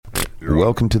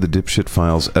Welcome to the Dipshit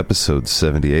Files, episode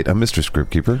 78. I'm Mr.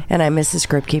 Scriptkeeper. And I'm Mrs.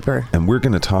 Scriptkeeper. And we're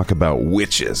going to talk about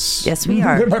witches. Yes, we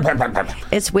are.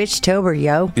 It's Witchtober,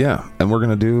 yo. Yeah, and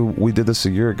we did this a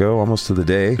year ago, almost to the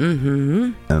day.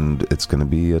 Mm-hmm. And it's going to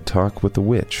be a talk with the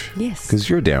witch. Yes. Because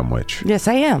you're a damn witch. Yes,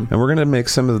 I am. And we're going to make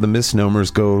some of the misnomers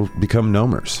become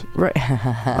nomers. Right.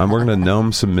 We're going to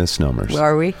gnome some misnomers.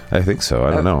 Are we? I think so.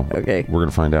 I don't know. Okay. We're going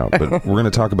to find out. But we're going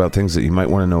to talk about things that you might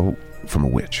want to know from a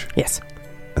witch. Yes.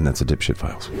 And that's the Dipshit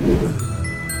Files.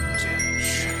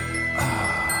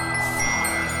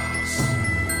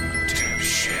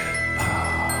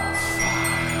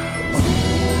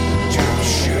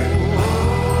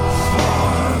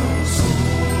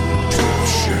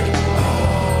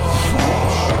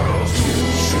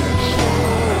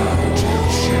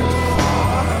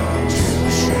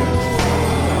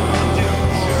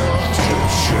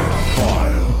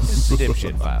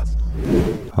 Dipshit Files.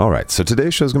 All right, so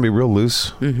today's show is going to be real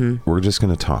loose. Mm-hmm. We're just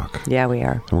going to talk. Yeah, we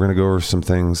are. And we're going to go over some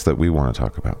things that we want to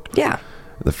talk about. Yeah.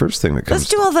 The first thing that comes... Let's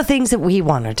do all the things that we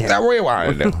want to do. That we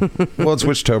want to do. Well, it's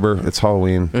Witchtober. It's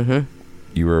Halloween. Mm-hmm.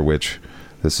 You are a witch.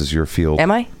 This is your field.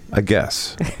 Am I? I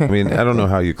guess. I mean, I don't know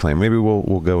how you claim. Maybe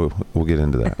we'll get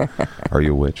into that. Are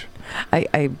you a witch?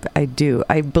 I do.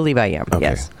 I believe I am. Okay.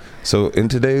 Yes. So in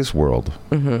today's world,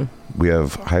 Mm-hmm. we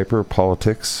have hyper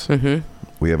politics. Mm-hmm.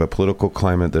 We have a political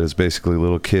climate that is basically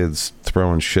little kids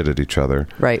throwing shit at each other.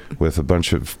 Right. With a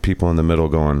bunch of people in the middle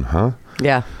going, huh?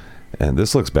 Yeah. And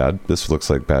this looks bad. This looks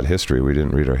like bad history. We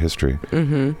didn't read our history.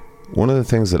 Mm-hmm. One of the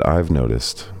things that I've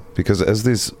noticed, because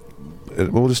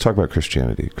we'll just talk about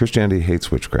Christianity. Christianity hates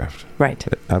witchcraft. Right.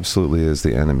 It absolutely is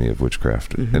the enemy of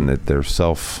witchcraft. Mm-hmm. And that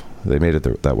they made it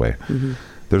that way. Mm-hmm.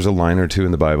 There's a line or two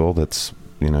in the Bible that's,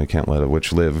 you can't let a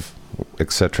witch live,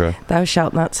 etc. Thou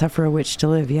shalt not suffer a witch to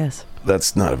live, yes.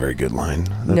 That's not a very good line.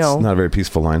 That's No. not a very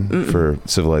peaceful line for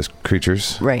civilized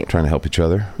creatures Right. trying to help each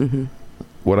other. Mm-hmm.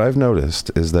 What I've noticed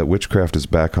is that witchcraft is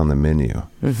back on the menu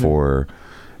for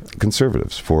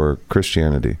conservatives, for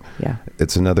Christianity. Yeah.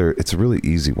 It's a really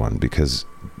easy one because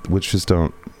witches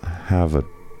don't have a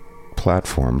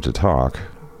platform to talk.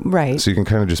 Right. So you can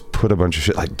kind of just put a bunch of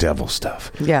shit like devil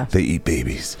stuff. Yeah. They eat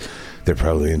babies. They're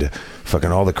probably into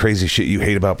fucking all the crazy shit you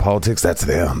hate about politics. That's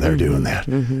them. They're doing that.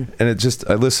 Mm-hmm. And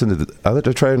I listen to I like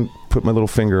to try and put my little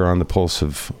finger on the pulse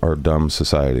of our dumb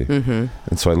society. Mm-hmm.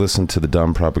 And so I listen to the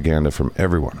dumb propaganda from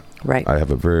everyone. Right. I have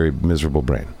a very miserable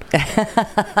brain.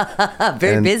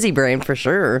 Very busy brain for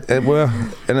sure.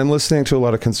 And I'm listening to a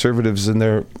lot of conservatives, and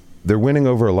they're winning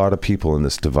over a lot of people in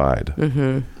this divide.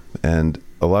 Mm-hmm. And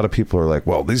a lot of people are like,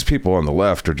 well, these people on the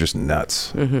left are just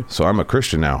nuts. Mm-hmm. So I'm a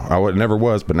Christian now. I never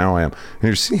was, but now I am. And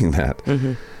you're seeing that.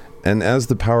 Mm-hmm. And as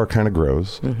the power kind of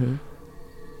grows,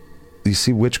 you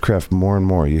see witchcraft more and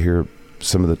more. You hear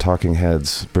some of the talking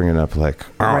heads bringing up like,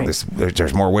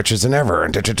 there's more witches than ever.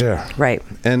 And da-da-da. Right.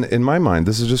 And in my mind,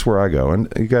 this is just where I go. And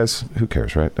you guys, who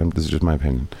cares, right? This is just my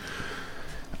opinion.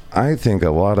 I think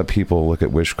a lot of people look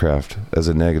at witchcraft as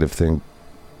a negative thing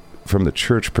from the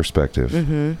church perspective.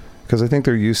 Mm-hmm. Because I think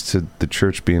they're used to the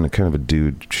church being a kind of a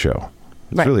dude show.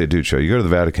 It's really a dude show. You go to the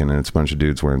Vatican and it's a bunch of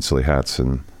dudes wearing silly hats,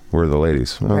 and where are the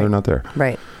ladies? Well, they're not there.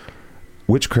 Right.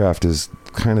 Witchcraft is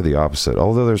kind of the opposite,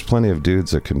 although there's plenty of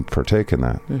dudes that can partake in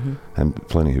that, and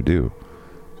plenty who do.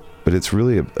 But it's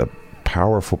really a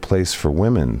powerful place for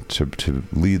women to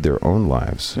lead their own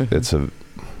lives. Mm-hmm.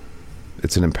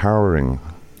 It's an empowering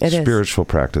spiritual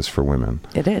practice for women.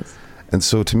 It is. And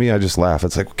so to me, I just laugh.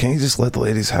 It's like, can't you just let the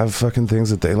ladies have fucking things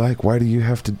that they like? Why do you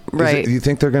have to? Right. Do you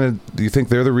think they're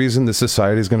the reason the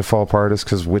society is going to fall apart is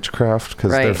because witchcraft?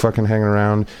 Because they're fucking hanging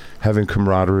around, having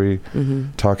camaraderie,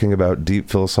 talking about deep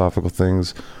philosophical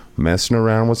things, messing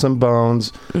around with some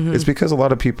bones. Mm-hmm. It's because a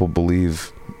lot of people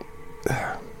believe,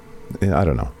 I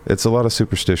don't know. It's a lot of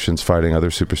superstitions fighting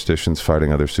other superstitions,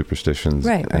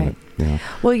 Right, right.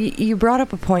 Well, you brought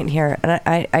up a point here, and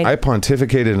I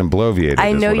pontificated and bloviated.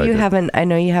 I know you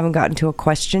haven't gotten to a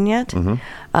question yet,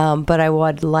 but I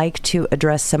would like to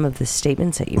address some of the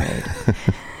statements that you made.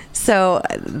 So,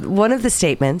 one of the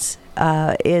statements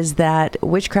is that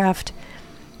witchcraft,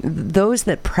 those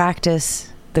that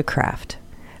practice the craft,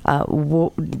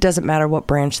 doesn't matter what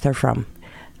branch they're from.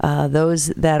 Those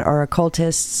that are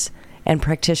occultists and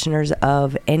practitioners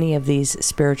of any of these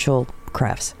spiritual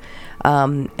crafts,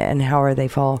 and however they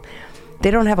fall,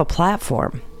 they don't have a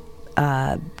platform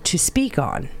to speak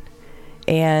on.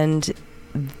 And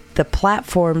the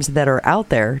platforms that are out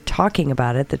there talking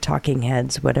about it, the talking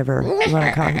heads, whatever you want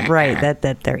to call them, right?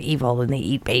 That they're evil and they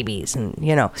eat babies, and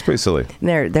it's pretty silly.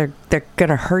 They're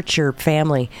gonna hurt your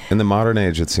family. In the modern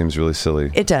age, it seems really silly.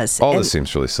 It does. All this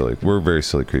seems really silly. We're very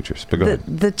silly creatures. But go ahead.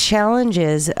 The challenge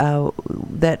is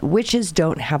that witches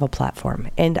don't have a platform,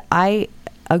 and I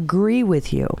agree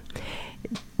with you.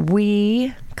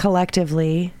 We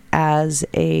collectively, as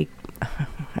a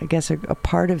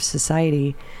part of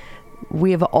society,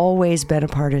 we have always been a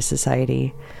part of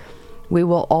society. We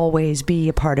will always be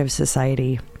a part of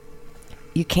society.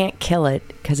 You can't kill it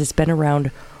because it's been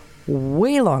around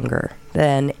way longer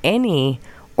than any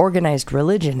organized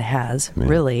religion has,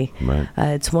 really. Right.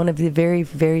 It's one of the very,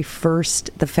 very first,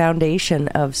 the foundation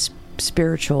of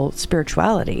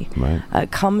spirituality. Right.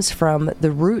 Comes from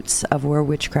the roots of where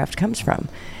witchcraft comes from.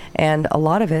 And a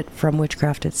lot of it from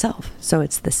witchcraft itself. So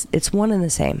it's one and the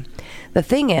same. The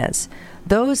thing is,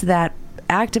 those that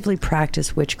actively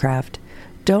practice witchcraft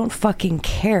don't fucking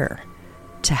care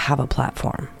to have a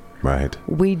platform. Right.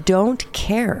 We don't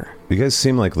care. You guys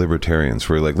seem like libertarians.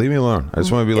 We're like, leave me alone. I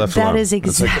just want to be left alone. That is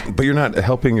exactly. But you're not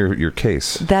helping your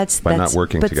case by not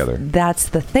working together. That's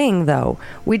the thing, though.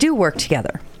 We do work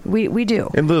together. We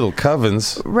do. In little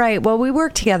covens. Right. Well, we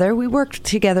work together. We work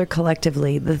together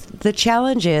collectively. The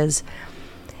challenge is,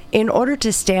 in order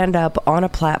to stand up on a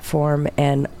platform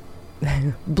and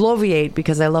bloviate,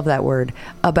 because I love that word,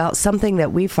 about something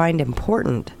that we find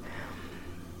important,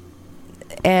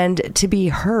 and to be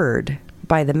heard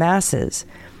by the masses,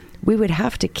 we would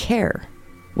have to care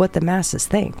what the masses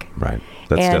think. Right.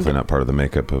 That's definitely not part of the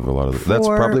makeup of a lot of that's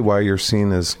probably why you're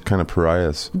seen as kind of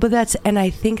pariahs. But I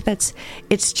think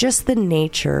it's just the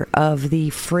nature of the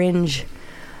fringe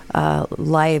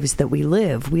lives that we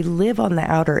live. We live on the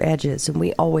outer edges, and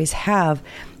we always have,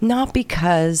 not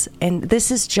because, and this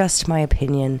is just my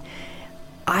opinion,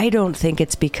 I don't think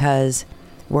it's because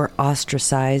we're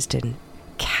ostracized and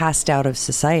cast out of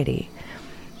society.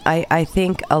 I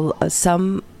think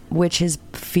some witches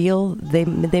feel, they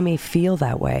may feel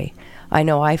that way. I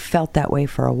know I felt that way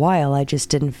for a while. I just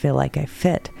didn't feel like I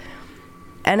fit.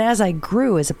 And as I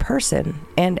grew as a person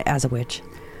and as a witch,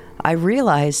 I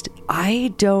realized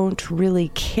I don't really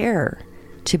care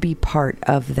to be part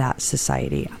of that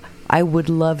society. I would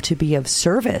love to be of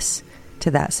service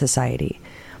to that society,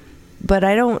 but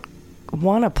I don't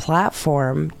want a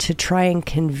platform to try and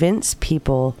convince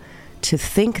people to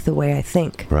think the way I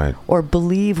think, right, or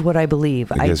believe what I believe.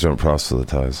 You guys don't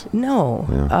proselytize. No,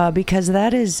 yeah. Because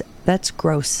that's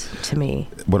gross to me.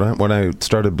 When I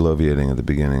started bloviating at the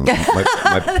beginning,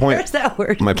 my point, there's that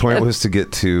word my again. point was to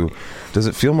get to, does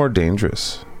it feel more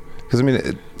dangerous? Because I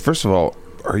mean, first of all,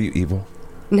 are you evil?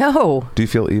 No. Do you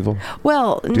feel evil?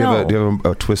 Well, do you have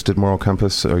a twisted moral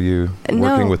compass? Are you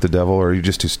working with the devil, or are you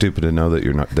just too stupid to know that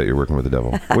you're working with the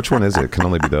devil? Which one is it? It can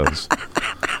only be those.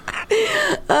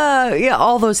 Yeah,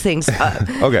 all those things.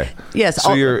 Okay. Yes.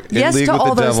 So you're in yes league to with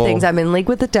all the those devil. things. I'm in league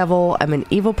with the devil. I'm an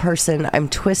evil person. I'm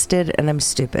twisted, and I'm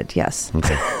stupid. Yes.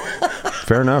 Okay.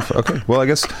 Fair enough. Okay. Well, I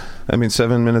guess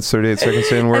 7 minutes 38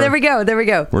 seconds in. There we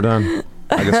go. We're done.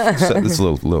 I guess it's a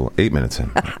little 8 minutes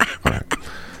in. All right.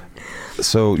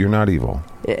 So you're not evil.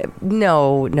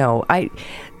 No. Do you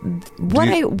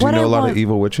know a lot of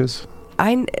evil witches?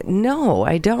 No,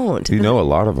 I don't. You know a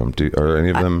lot of them. Are any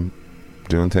of them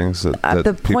doing things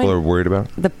that people are worried about?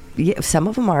 Some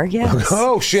of them are, yes.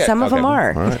 Oh, shit. Some of them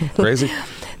are. All right. Crazy.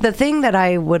 The thing that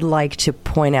I would like to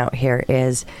point out here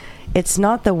is it's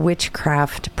not the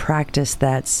witchcraft practice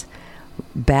that's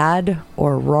bad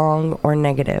or wrong or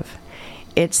negative.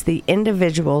 It's the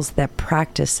individuals that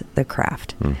practice the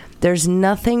craft. There's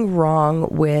nothing wrong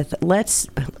with,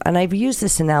 and I've used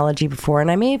this analogy before,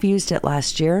 and I may have used it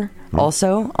last year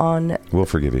also on... We'll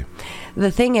forgive you.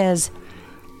 The thing is,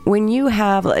 when you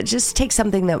have, just take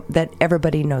something that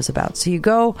everybody knows about. So you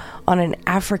go on an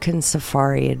African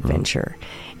safari adventure,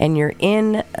 and you're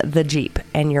in the Jeep,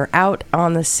 and you're out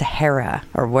on the Sahara,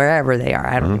 or wherever they are,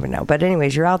 I don't even know. But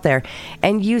anyways, you're out there,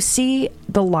 and you see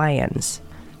the lions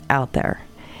out there,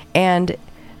 and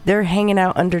they're hanging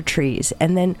out under trees,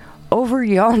 and then over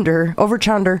yonder,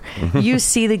 you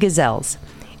see the gazelles,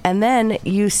 and then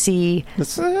you see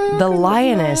the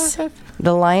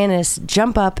lioness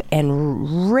jump up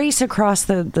and race across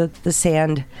the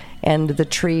sand and the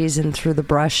trees and through the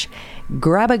brush,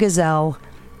 grab a gazelle,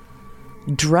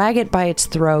 drag it by its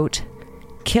throat,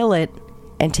 kill it,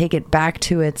 and take it back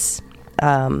to its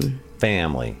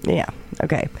family. Yeah.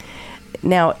 Okay.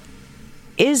 Now,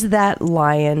 is that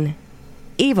lion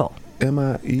evil? Am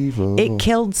I evil? It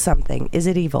killed something. Is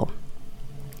it evil?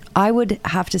 I would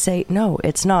have to say no,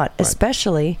 it's not. Right.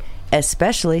 Especially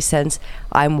especially since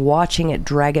I'm watching it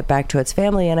drag it back to its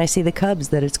family and I see the cubs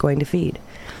that it's going to feed.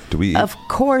 Do we? Of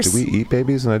course. Do we eat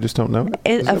babies and I just don't know it?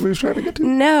 Is that what you're trying to get to?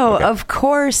 No, Okay. of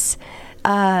course.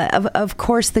 Of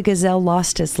course, the gazelle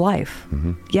lost its life.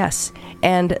 Mm-hmm. Yes,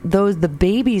 and the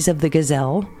babies of the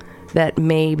gazelle that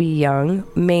may be young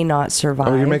may not survive.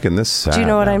 Oh, you're making this sad. Do you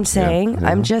know what now. I'm saying?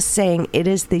 Yeah. I'm just saying it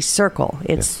is the circle.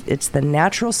 It's the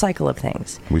natural cycle of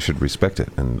things. We should respect it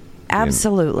and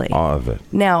Absolutely. be in awe of it.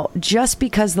 Now, just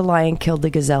because the lion killed the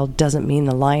gazelle doesn't mean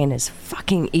the lion is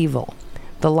fucking evil.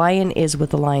 The lion is what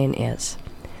the lion is.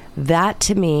 That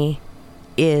to me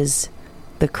is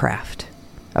the craft.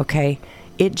 Okay?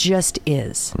 It just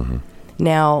is. Mm-hmm.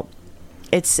 Now,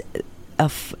 it's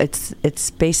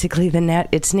basically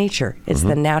it's nature. It's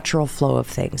the natural flow of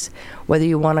things. Whether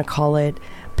you want to call it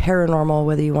paranormal,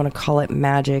 whether you want to call it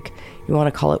magic, you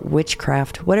want to call it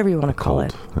witchcraft, whatever you want to call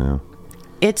it. Yeah.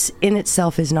 It's in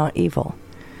itself is not evil.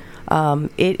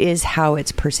 It is how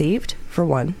it's perceived, for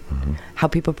one, how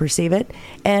people perceive it.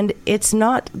 And it's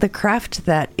not the craft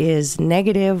that is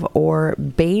negative or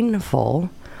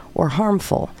baneful or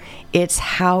harmful. It's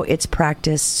how it's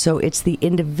practiced. So it's the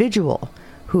individual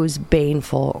who's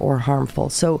baneful or harmful.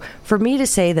 So for me to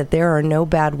say that there are no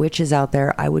bad witches out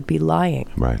there, I would be lying.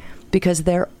 Right. Because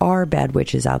there are bad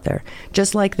witches out there.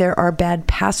 Just like there are bad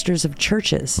pastors of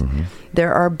churches.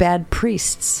 There are bad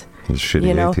priests. There's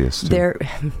shitty atheists, too.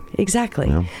 Exactly.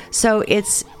 Yeah. So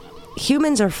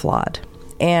humans are flawed.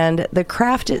 And the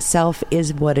craft itself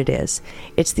is what it is.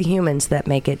 It's the humans that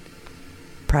make it,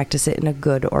 practice it in a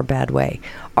good or bad way.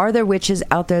 Are there witches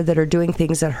out there that are doing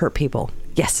things that hurt people?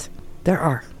 Yes, there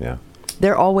are. Yeah.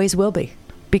 There always will be,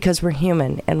 because we're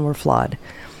human and we're flawed.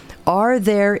 Are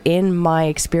there, in my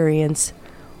experience,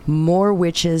 more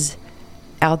witches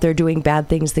out there doing bad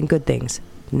things than good things?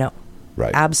 No.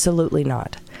 Right. Absolutely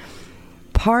not.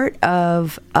 Part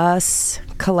of us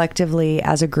collectively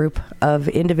as a group of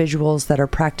individuals that are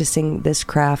practicing this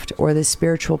craft or this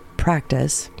spiritual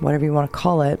practice, whatever you want to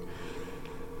call it,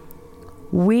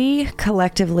 we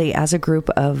collectively as a group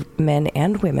of men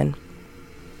and women,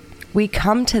 we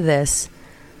come to this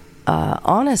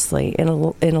honestly in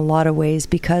a lot of ways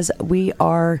because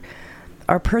our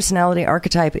personality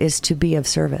archetype is to be of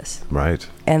service. Right.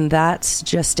 And that's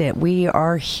just it. We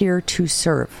are here to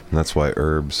serve. And that's why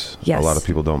herbs, Yes. a lot of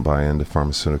people don't buy into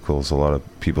pharmaceuticals. A lot of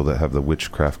people that have the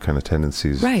witchcraft kind of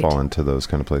tendencies Right. fall into those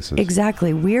kind of places.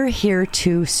 Exactly. We're here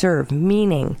to serve,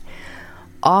 meaning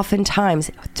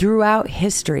oftentimes throughout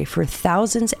history for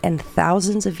thousands and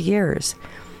thousands of years,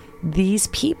 these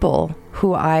people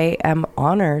who I am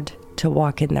honored to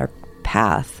walk in their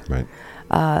path, Right.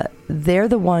 they're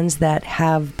the ones that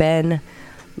have been,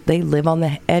 they live on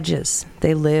the edges.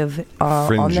 They live on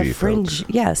the Fringy fringe.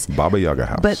 folk. Yes. Baba Yaga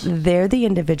house. But they're the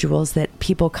individuals that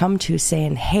people come to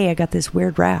saying, hey, I got this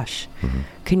weird rash.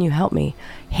 Can you help me?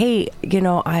 Hey,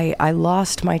 I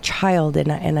lost my child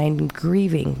and I'm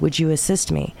grieving. Would you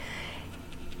assist me?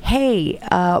 Hey,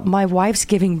 my wife's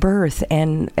giving birth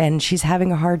and she's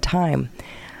having a hard time.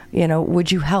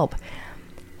 Would you help?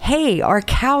 Hey, our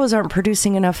cows aren't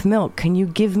producing enough milk. Can you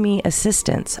give me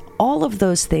assistance? All of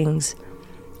those things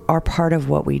are part of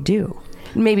what we do.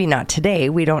 Maybe not today.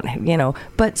 We don't,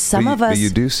 but some of us... But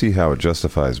you do see how it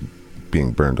justifies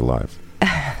being burned alive.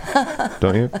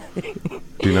 Don't you?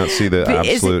 Do you not see the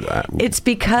absolute... It's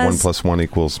because... 1 + 1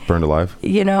 = burned alive?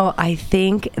 I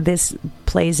think this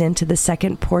plays into the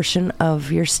second portion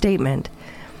of your statement.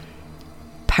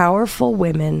 Powerful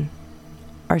women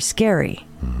are scary.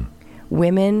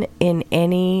 Women in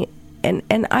any...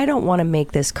 And I don't want to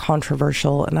make this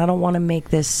controversial, and I don't want to make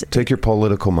this... Take your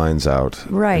political minds out.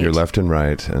 Right. Your left and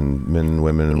right, and men and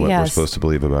women, and what we're Yes. supposed to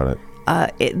believe about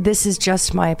it. This is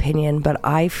just my opinion, but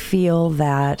I feel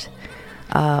that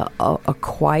a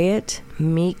quiet,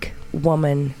 meek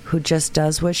woman who just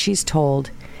does what she's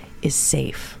told is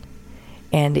safe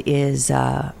and is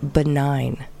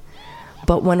benign.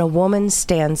 But when a woman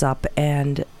stands up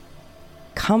and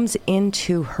comes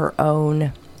into her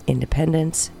own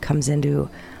independence, comes into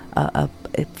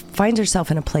finds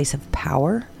herself in a place of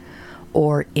power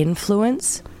or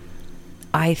influence,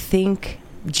 I think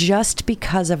just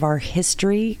because of our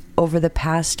history over the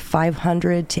past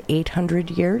 500 to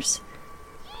 800 years,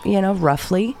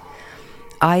 roughly,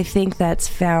 I think that's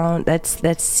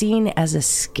seen as a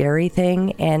scary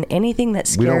thing, and anything that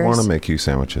scares... We don't want to make you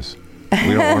sandwiches.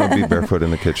 We don't want to be barefoot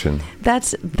in the kitchen. I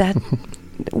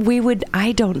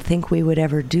don't think we would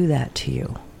ever do that to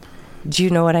you. Do you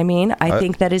know what I mean? I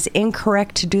think that is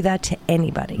incorrect to do that to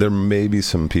anybody. There may be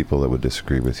some people that would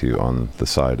disagree with you on the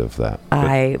side of that.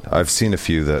 I've seen a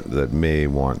few that may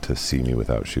want to see me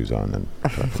without shoes on. And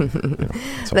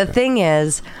it's okay. The thing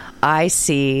is, I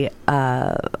see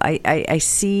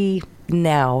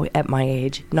now at my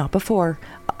age, not before,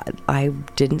 I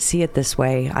didn't see it this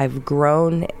way. I've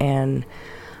grown, and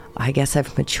I guess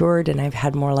I've matured, and I've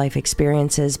had more life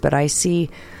experiences. But I see,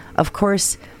 of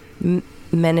course,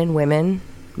 men and women,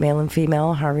 male and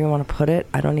female, however you want to put it.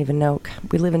 I don't even know.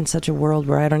 We live in such a world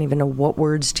where I don't even know what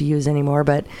words to use anymore.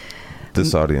 But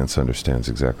this audience understands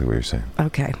exactly what you're saying.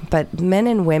 Okay. But men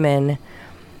and women,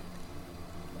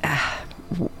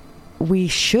 we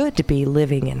should be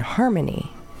living in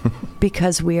harmony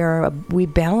because we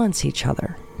balance each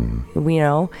other, you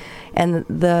know, and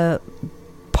the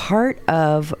part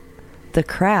of the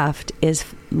craft is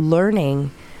learning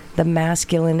the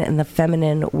masculine and the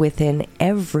feminine within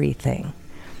everything.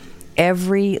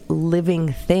 Every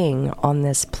living thing on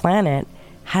this planet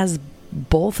has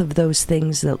both of those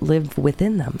things that live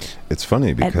within them. It's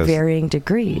funny because at varying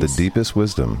degrees. The deepest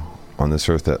wisdom on this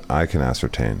earth that I can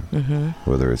ascertain,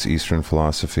 whether it's Eastern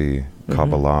philosophy,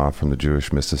 Kabbalah from the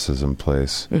Jewish mysticism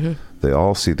place, they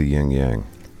all see the yin yang.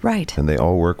 Right. And they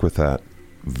all work with that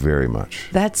very much.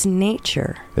 That's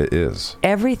nature. It is.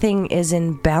 Everything is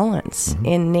in balance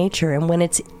in nature. And when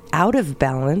it's out of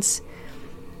balance,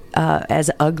 as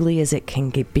ugly as it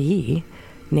can be,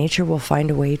 nature will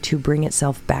find a way to bring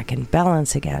itself back in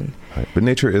balance again. Right. But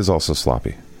nature is also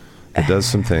sloppy. It does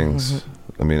some things.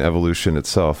 I mean, evolution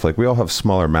itself, like we all have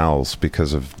smaller mouths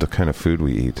because of the kind of food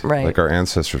we eat. Right. Like our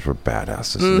ancestors were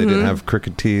badasses. They didn't have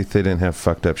crooked teeth. They didn't have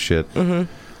fucked up shit. You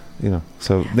know,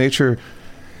 so nature,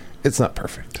 it's not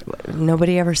perfect.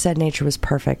 Nobody ever said nature was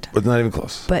perfect. But not even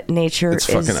close. But nature it's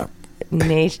fucking up.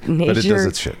 Nature but it does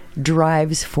its shit.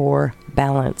 Drives for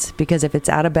balance, because if it's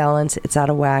out of balance, it's out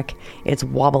of whack, it's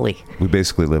wobbly. We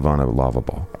basically live on a lava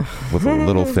ball with a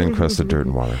little thin crust of dirt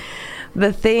and water.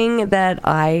 The thing that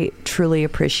I truly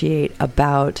appreciate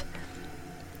about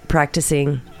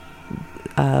practicing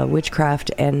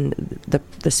witchcraft and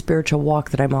the spiritual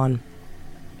walk that I'm on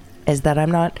is that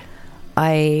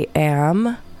I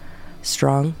am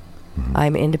strong,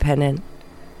 I'm independent,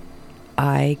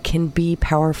 I can be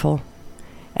powerful,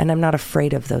 and I'm not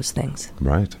afraid of those things.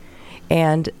 Right.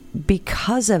 And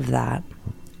because of that,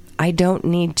 I don't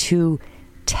need to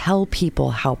tell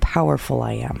people how powerful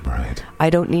I am. Right. I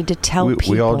don't need to tell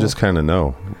people. We all just kind of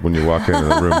know when you walk into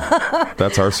the room.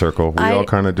 That's our circle. We all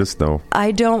kind of just know.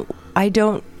 I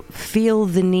don't feel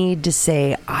the need to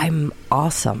say, I'm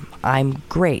awesome, I'm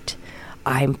great,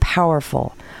 I'm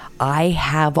powerful, I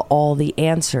have all the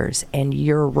answers, and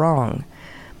you're wrong.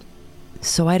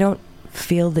 So I don't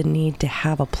feel the need to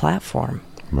have a platform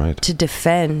to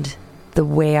defend the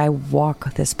way I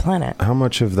walk this planet. How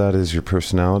much of that is your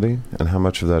personality, and how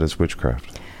much of that is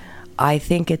witchcraft? I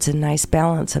think it's a nice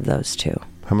balance of those two.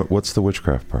 What's the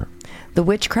witchcraft part? The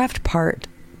witchcraft part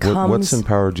comes... What's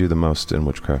empowered you the most in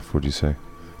witchcraft, would you say,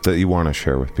 that you want to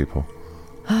share with people?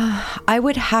 I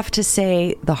would have to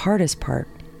say the hardest part.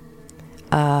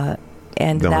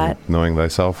 Knowing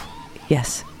thyself?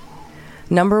 Yes.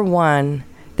 Number one,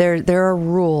 there are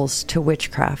rules to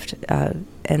witchcraft,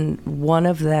 and one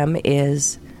of them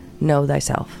is know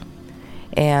thyself.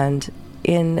 And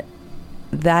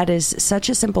that is such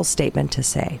a simple statement to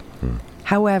say.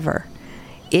 However,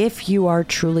 if you are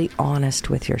truly honest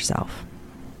with yourself,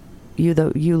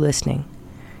 you listening,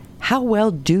 how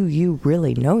well do you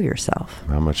really know yourself?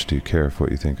 How much do you care if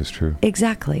what you think is true?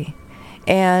 Exactly.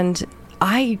 And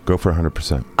I... Go for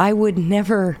 100%. I would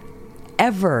never,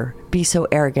 ever be so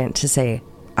arrogant to say,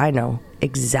 I know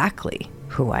exactly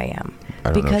who I am.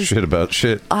 I don't know shit about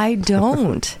shit. I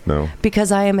don't. No.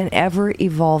 Because I am an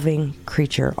ever-evolving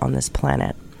creature on this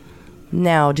planet.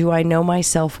 Now, do I know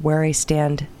myself where I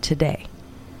stand today?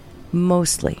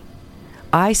 Mostly.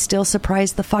 I still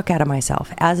surprise the fuck out of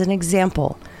myself. As an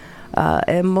example,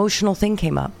 an emotional thing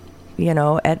came up,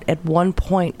 at one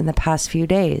point in the past few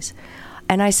days.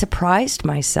 And I surprised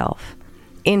myself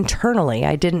internally.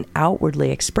 I didn't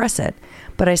outwardly express it,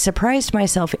 but I surprised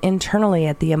myself internally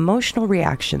at the emotional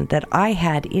reaction that I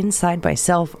had inside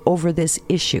myself over this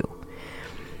issue.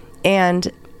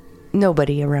 And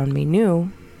nobody around me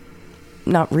knew,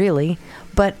 not really,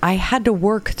 but I had to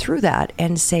work through that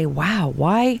and say, wow,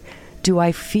 why do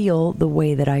I feel the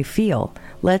way that I feel?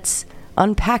 Let's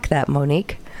unpack that,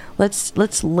 Monique.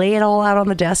 Let's lay it all out on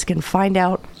the desk and find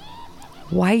out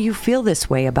why you feel this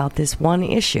way about this one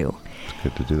issue. It's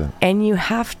good to do that. And you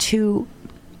have to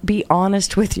be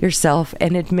honest with yourself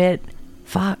and admit,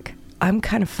 fuck, I'm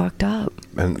kind of fucked up.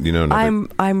 And you know, another,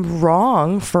 I'm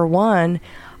wrong for one.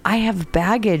 I have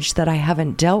baggage that I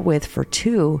haven't dealt with for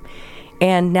two.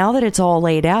 And now that it's all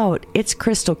laid out, it's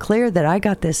crystal clear that I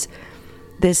got this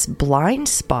blind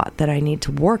spot that I need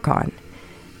to work on.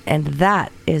 And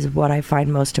that is what I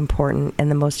find most important and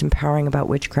the most empowering about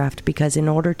witchcraft, because in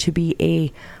order to be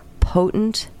a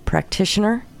potent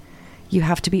practitioner, you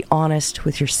have to be honest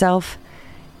with yourself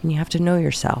and you have to know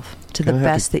yourself to the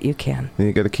best that you can. And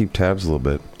you got to keep tabs a little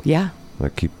bit. Yeah.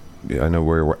 Like I know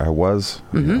where I was,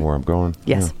 I know where I'm going.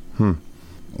 Yes. Yeah.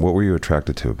 What were you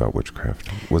attracted to about witchcraft?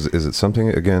 Is it something,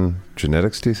 again,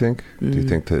 genetics, do you think? Do you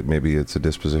think that maybe it's a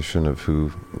disposition of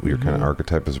who your kind of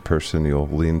archetype as a person? You'll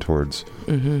lean towards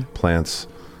plants,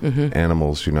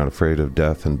 animals. You're not afraid of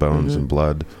death and bones and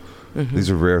blood. These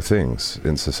are rare things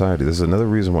in society. This is another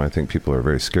reason why I think people are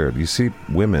very scared. You see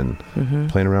women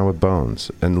playing around with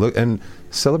bones and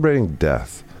celebrating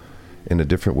death in a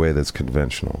different way that's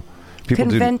conventional. People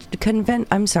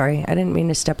I'm sorry, I didn't mean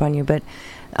to step on you, but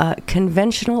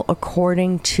conventional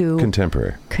according to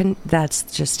contemporary. That's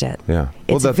just it. Yeah.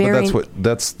 It's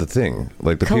that's the thing.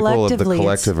 Like the people of the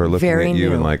collective are looking at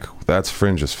you and like, that's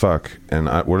fringe as fuck. And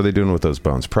what are they doing with those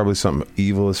bones? Probably something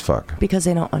evil as fuck. Because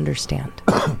they don't understand.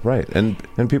 Right. And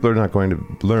people are not going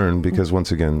to learn because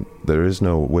once again, there is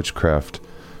no witchcraft.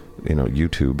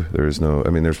 YouTube. There is no.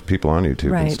 I mean, there's people on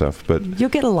YouTube and stuff, but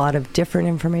you'll get a lot of different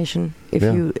information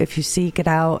if you seek it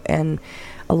out, and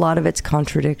a lot of it's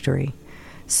contradictory.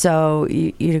 So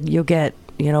you'll get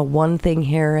one thing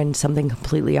here and something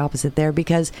completely opposite there,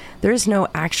 because there is no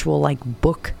actual like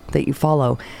book that you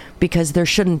follow, because there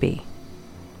shouldn't be.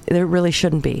 There really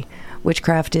shouldn't be.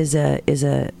 Witchcraft is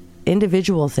a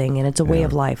individual thing, and it's a way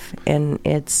of life, and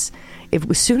it's.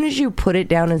 As soon as you put it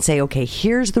down and say, okay,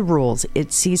 here's the rules,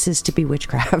 it ceases to be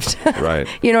witchcraft. Right.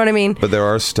 You know what I mean? But there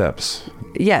are steps.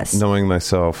 Yes. Knowing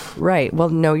thyself. Right. Well,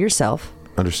 know yourself.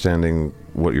 Understanding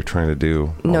what you're trying to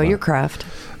do. Know your craft.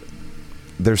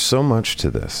 There's so much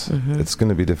to this. It's going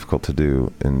to be difficult to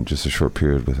do in just a short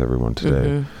period with everyone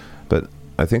today. But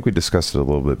I think we discussed it a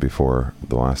little bit before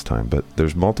the last time, but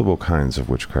there's multiple kinds of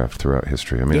witchcraft throughout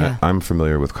history. I mean, I'm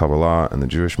familiar with Kabbalah and the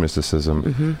Jewish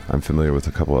mysticism. I'm familiar with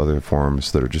a couple other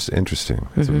forms that are just interesting.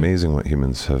 It's amazing what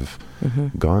humans have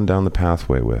gone down the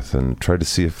pathway with and tried to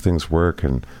see if things work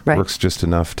and works just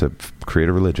enough to create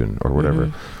a religion or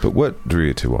whatever. But what drew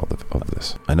you to all of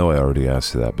this? I know I already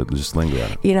asked you that, but just linger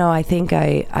on it. I think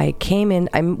I came in,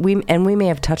 we may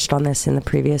have touched on this in the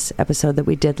previous episode that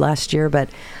we did last year, but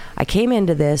I came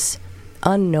into this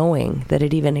unknowing that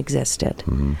it even existed.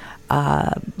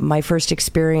 My first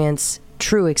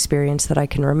true experience that I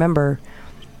can remember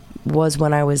was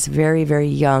when I was very, very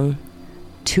young,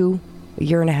 a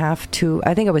year and a half,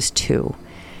 I think I was 2.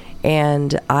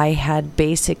 And I had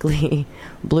basically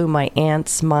blew my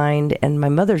aunt's mind and my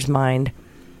mother's mind,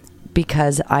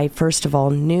 because I first of all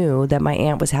knew that my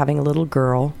aunt was having a little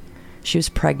girl. She was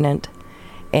pregnant,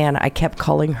 and I kept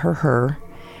calling her.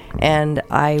 And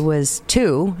I was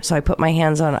 2, so I put my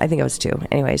hands on, I think I was 2.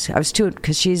 Anyways, I was 2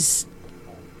 because she's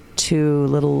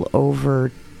little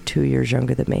over 2 years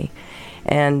younger than me.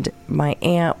 And my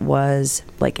aunt was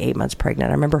like 8 months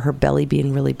pregnant. I remember her belly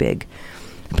being really big.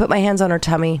 I put my hands on her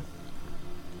tummy,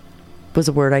 was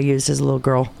a word I used as a little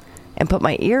girl, and put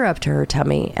my ear up to her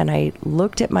tummy. And I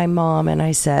looked at my mom and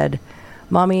I said,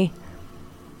 "Mommy,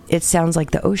 it sounds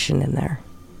like the ocean in there."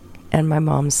 And my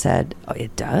mom said, "Oh,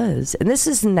 it does." And this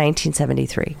is in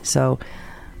 1973. So,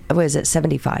 what is it?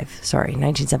 75. Sorry,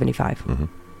 1975.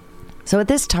 So at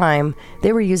this time,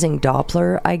 they were using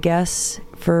Doppler, I guess,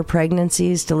 for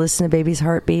pregnancies to listen to babies'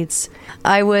 heartbeats.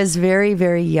 I was very,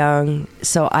 very young,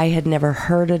 so I had never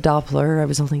heard a Doppler. I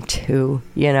was only 2,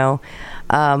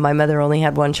 My mother only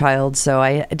had 1 child, so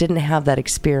I didn't have that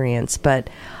experience. But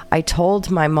I told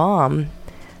my mom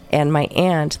and my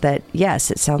aunt that,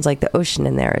 yes, it sounds like the ocean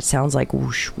in there. It sounds like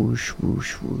whoosh, whoosh,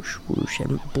 whoosh, whoosh, whoosh,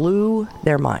 and blew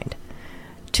their mind.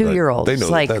 2-year-olds. They know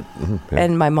like, that.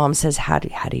 And my mom says, how do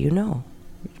you know?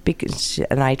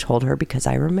 And I told her, because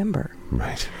I remember.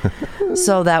 Right.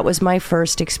 So that was my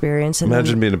first experience. And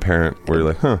imagine being a parent where you're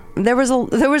like, huh. There was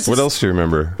what else do you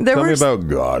remember? Tell me about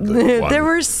God. There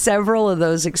were several of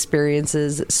those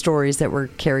stories that were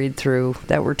carried through,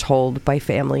 that were told by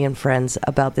family and friends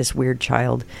about this weird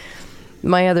child.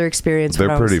 My other experience,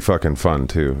 they're pretty fucking fun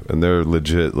too, and they're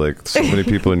legit. Like, so many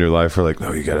people in your life are like,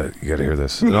 "No, you gotta hear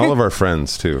this," and all of our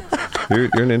friends too. You're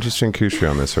an interesting creature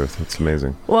on this earth. It's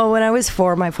amazing. Well, when I was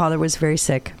 4, my father was very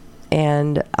sick,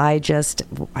 and I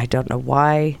don't know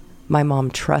why my mom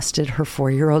trusted her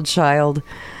 4-year-old child,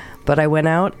 but I went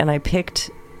out and I picked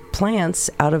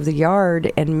plants out of the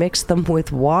yard and mixed them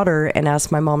with water and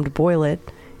asked my mom to boil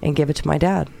it and give it to my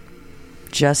dad.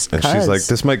 just And cause. she's like,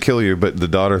 this might kill you, but the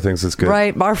daughter thinks it's good.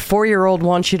 Right. Our 4-year-old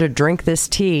wants you to drink this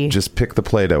tea. Just pick the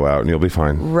Play-Doh out and you'll be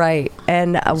fine. Right.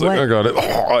 And It's like, I got it.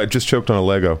 Oh, I just choked on a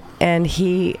Lego. And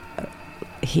he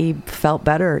felt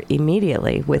better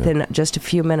immediately within just a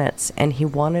few minutes, and he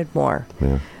wanted more.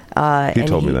 Yeah. He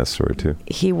told me that story too.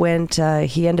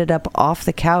 He ended up off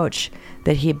the couch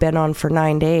that he'd been on for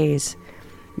 9 days.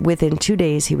 Within 2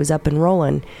 days, he was up and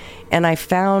rolling. And I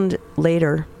found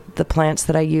later the plants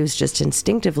that I used just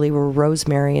instinctively were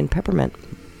rosemary and peppermint.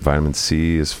 Vitamin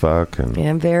C as fuck.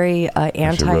 And very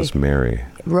rosemary.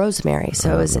 Rosemary.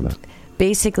 So it's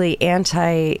basically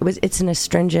it's an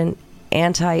astringent,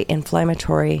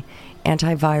 anti-inflammatory,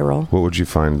 antiviral. What would you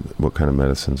find? What kind of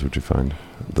medicines would you find?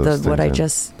 Those What I in?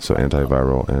 just... So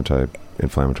antiviral,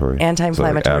 anti-inflammatory.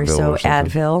 Anti-inflammatory, so like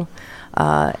Advil.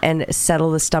 And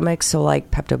settle the stomach, so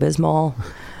like Pepto-Bismol.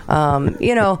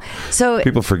 So...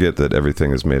 People forget that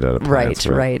everything is made out of plants.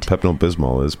 Right.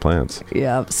 Pepto-Bismol is plants.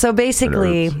 Yeah. So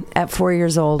basically, at 4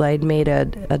 years old, I'd made a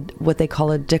what they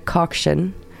call a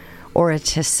decoction or a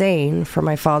tisane for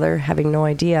my father, having no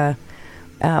idea.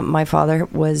 My father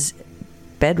was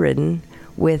bedridden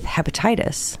with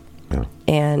hepatitis. Yeah.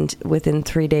 And within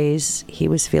 3 days, he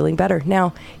was feeling better.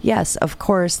 Now, yes, of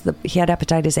course, he had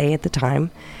hepatitis A at the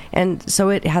time. And so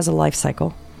it has a life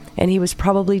cycle. And he was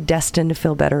probably destined to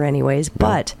feel better anyways. Yeah.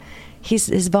 But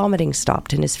his vomiting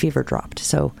stopped and his fever dropped.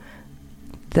 So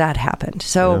that happened.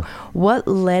 So what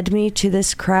led me to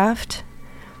this craft?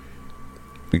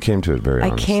 You came to it very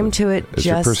honestly. I came to it it's just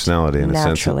your personality in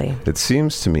naturally. A sense. It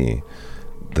seems to me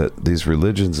that these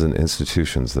religions and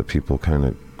institutions that people kind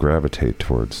of gravitate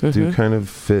towards do kind of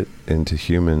fit into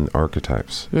human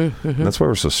archetypes. And that's why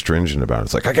we're so stringent about it.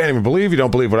 It's like, I can't even believe you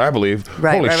don't believe what I believe.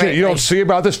 Holy shit, you don't see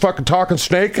about this fucking talking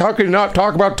snake? How can you not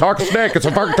talk about talking snake? It's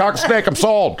a fucking talking snake. I'm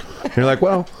sold. And you're like,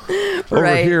 well,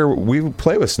 over here, we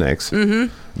play with snakes.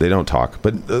 They don't talk,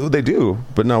 but they do,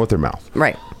 but not with their mouth.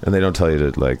 Right. And they don't tell you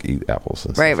to like eat apples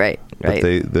and stuff. Right. But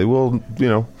they will,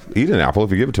 eat an apple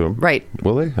if you give it to them. Right.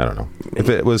 Will they? I don't know. If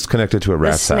it was connected to a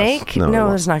rat's house. Snake?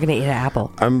 No, it's not going to eat an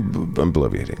apple. I'm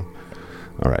bloviating.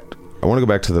 All right. I want to go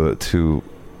back to the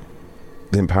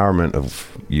empowerment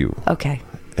of you. Okay.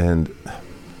 And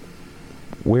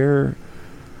where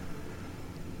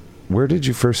did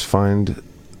you first find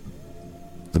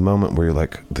the moment where you're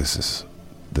like, this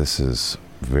is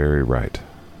very right?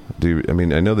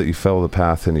 I know that you fell the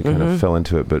path and you kind of fell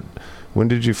into it, but when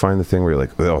did you find the thing where you're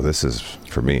like, oh, this is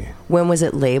for me? When was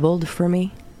it labeled for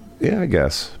me? Yeah, I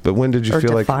guess. But when did you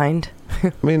feel defined? I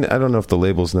don't know if the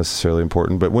label's necessarily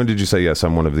important, but when did you say, yes,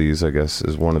 I'm one of these, I guess,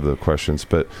 is one of the questions.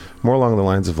 But more along the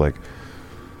lines of like,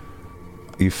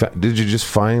 did you just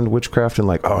find witchcraft and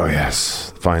like, oh,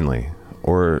 yes, finally?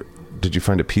 Or did you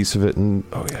find a piece of it and,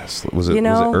 oh, yes. Was it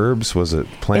herbs? Was it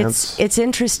plants? It's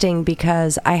interesting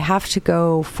because I have to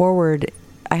go forward.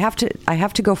 I have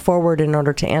to go forward in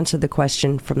order to answer the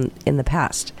question from in the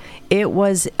past. It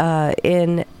was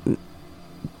in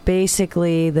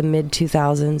basically the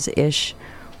mid-2000s-ish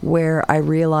where I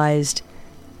realized,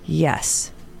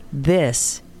 yes,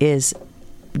 this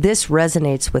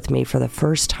resonates with me for the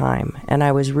first time. And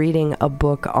I was reading a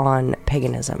book on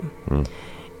paganism.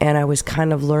 And I was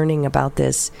kind of learning about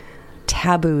this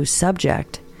taboo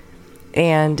subject.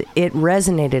 And it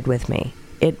resonated with me.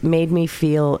 It made me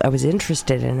feel I was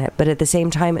interested in it. But at the same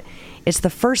time, it's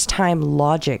the first time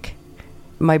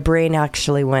my brain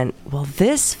actually went, well,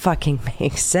 this fucking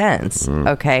makes sense.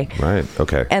 Okay. Right.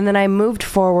 Okay. And then I moved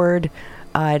forward.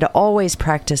 I'd always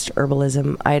practiced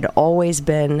herbalism. I'd always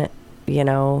been,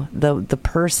 the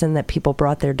person that people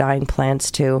brought their dying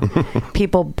plants to.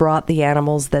 People brought the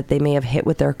animals that they may have hit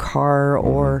with their car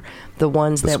or the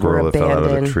ones that were abandoned. That fell out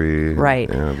of a tree. Right.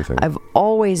 Yeah, everything. I've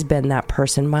always been that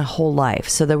person my whole life.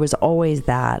 So there was always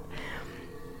that.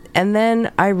 And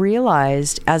then I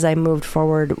realized as I moved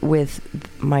forward with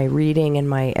my reading and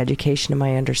my education and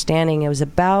my understanding, it was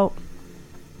about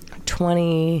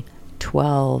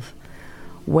 2012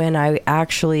 when I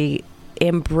actually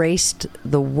embraced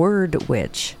the word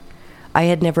witch. I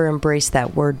had never embraced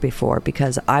that word before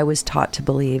because I was taught to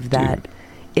believe that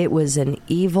it was an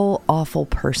evil, awful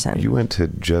person. You went to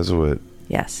Jesuit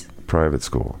private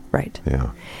school. Right.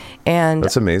 Yeah. And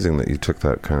that's amazing that you took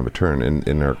that kind of a turn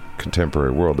in our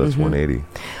contemporary world. That's 180.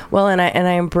 Well, and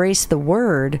I embrace the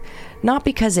word, not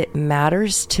because it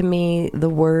matters to me, the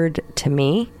word to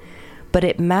me, but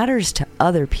it matters to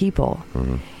other people.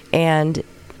 And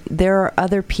there are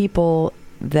other people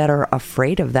that are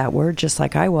afraid of that word, just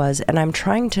like I was, and I'm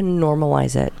trying to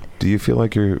normalize it. Do you feel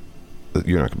like you're not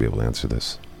going to be able to answer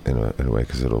this in a way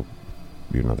because you're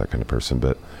not that kind of person,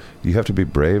 but you have to be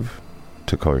brave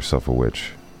to call yourself a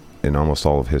witch in almost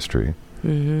all of history.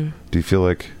 Mm-hmm. Do you feel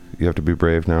like you have to be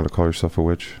brave now to call yourself a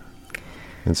witch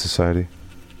in society?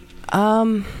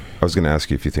 I was going to ask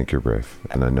you if you think you're brave,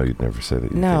 and I know you'd never say that you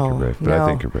think you're brave, but I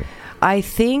think you're brave. I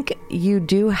think you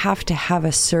do have to have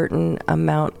a certain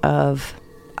amount of,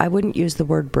 I wouldn't use the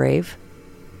word brave,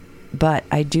 but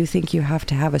I do think you have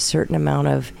to have a certain amount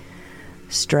of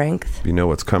strength. You know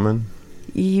what's coming?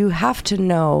 You have to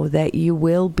know that you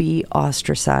will be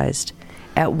ostracized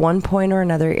at one point or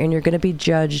another, and you're going to be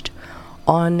judged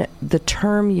on the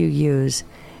term you use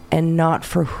and not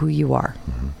for who you are.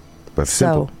 Mm-hmm.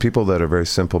 But people that are very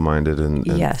simple-minded and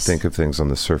yes. think of things on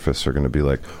the surface are going to be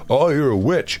like, oh, you're a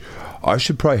witch. I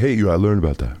should probably hate you. I learned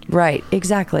about that. Right,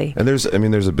 exactly. And there's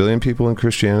a billion people in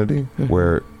Christianity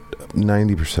where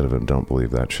 90% of them don't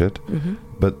believe that shit. Mm-hmm.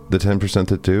 But the 10%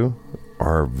 that do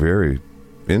are very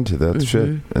into that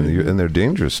shit. And they're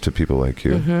dangerous to people like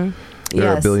you. Mm-hmm. There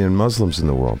are a billion Muslims in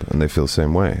the world, and they feel the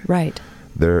same way. Right.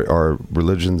 There are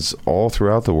religions all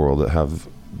throughout the world that have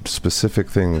specific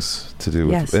things to do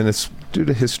with, and it's due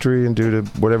to history and due to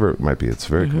whatever it might be. It's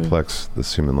very complex,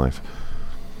 this human life.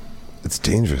 It's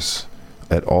dangerous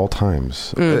at all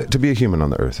times. To be a human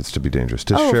on the earth, it's to be dangerous.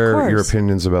 To share your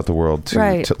opinions about the world,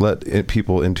 to let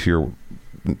people into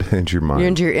your mind.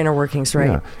 Into your inner workings, right?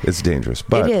 Yeah, it's dangerous.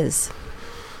 But it is.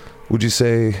 Would you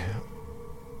say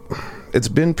it's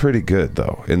been pretty good,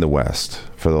 though, in the West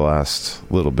for the last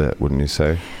little bit, wouldn't you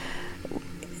say?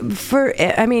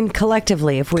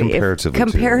 Collectively, if we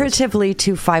comparatively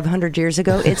to 500 years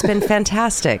ago, it's been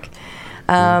fantastic.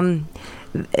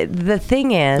 The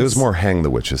thing is, it was more hang the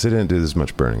witches. They didn't do as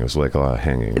much burning. It was like a lot of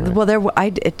hanging. Right? Well,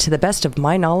 to the best of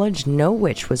my knowledge, no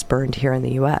witch was burned here in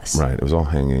the U.S. Right. It was all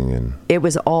hanging, and it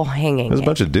was all hanging. There was a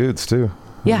bunch of dudes too.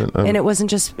 Yeah, and it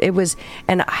wasn't just. It was,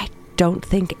 and I don't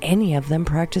think any of them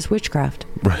practiced witchcraft.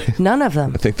 Right. None of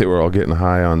them. I think they were all getting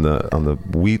high on the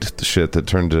wheat shit that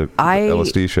turned to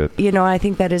LSD shit. I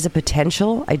think that is a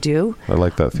potential. I do. I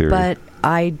like that theory. But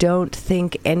I don't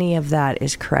think any of that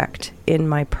is correct, in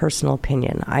my personal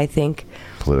opinion. I think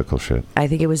political shit. I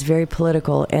think it was very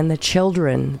political, and the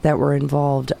children that were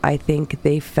involved, I think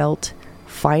they felt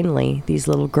these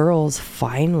little girls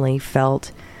finally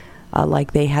felt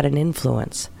like they had an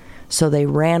influence. So they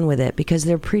ran with it because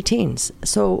they're preteens.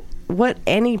 So what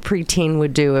any preteen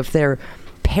would do if their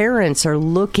parents are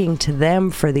looking to them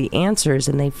for the answers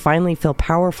and they finally feel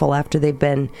powerful after they've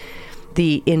been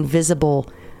the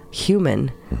invisible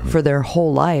human for their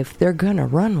whole life, they're going to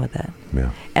run with it.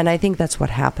 Yeah. And I think that's what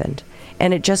happened.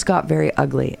 And it just got very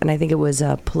ugly. And I think it was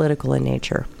political in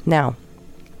nature. Now,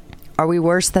 are we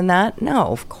worse than that? No,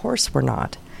 of course we're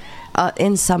not.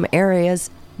 In some areas,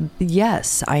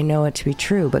 yes, I know it to be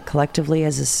true, but collectively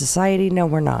as a society, no,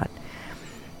 we're not.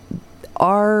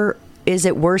 Is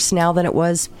it worse now than it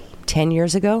was 10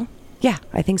 years ago? Yeah,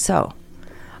 I think so.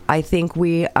 I think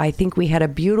we had a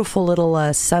beautiful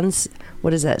little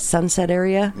sunset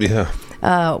area?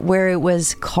 Yeah. Where it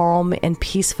was calm and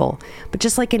peaceful. But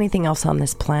just like anything else on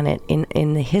this planet,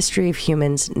 in the history of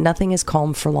humans, nothing is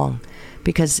calm for long,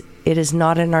 because it is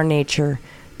not in our nature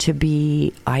to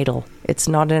be idle. It's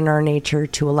not in our nature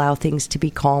to allow things to be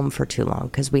calm for too long,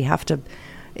 because we have to,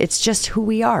 it's just who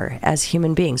we are as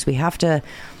human beings. We have to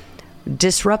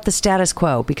disrupt the status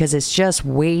quo because it's just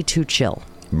way too chill.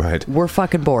 Right. We're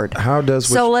fucking bored.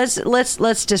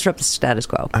 Let's disrupt the status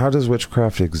quo. How does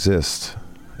witchcraft exist?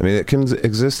 I mean, it can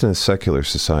exist in a secular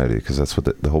society, because that's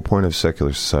what the whole point of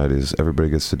secular society is. Everybody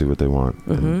gets to do what they want,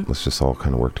 and let's just all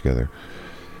kind of work together.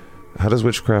 How does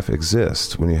witchcraft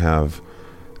exist when you have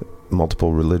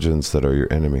multiple religions that are your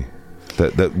enemy,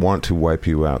 that want to wipe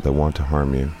you out, that want to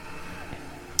harm you?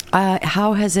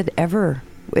 How has it ever?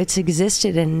 It's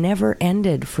existed and never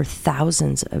ended for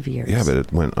thousands of years. Yeah, but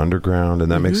it went underground,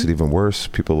 and that makes it even worse.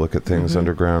 People look at things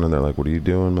underground, and they're like, what are you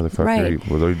doing, motherfucker? Right.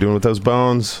 What are you doing with those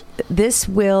bones?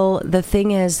 The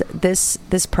thing is,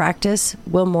 this practice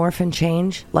will morph and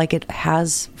change like it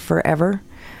has forever,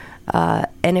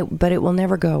 but it will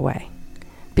never go away,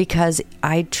 because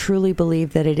I truly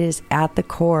believe that it is at the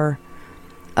core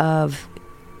of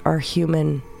our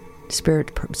human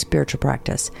spiritual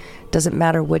practice. Doesn't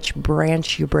matter which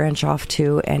branch you branch off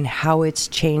to and how it's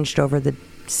changed over the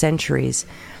centuries.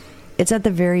 It's at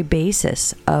the very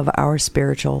basis of our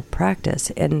spiritual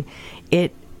practice, and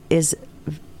it is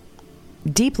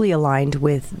deeply aligned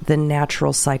with the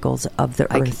natural cycles of the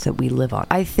earth that we live on.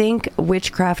 I think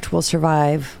witchcraft will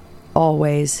survive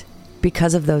always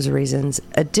because of those reasons.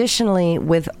 Additionally,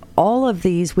 with all of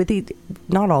these,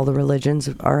 not all the religions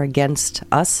are against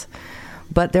us,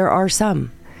 but there are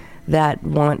some that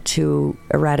want to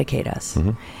eradicate us.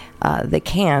 They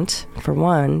can't, for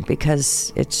one,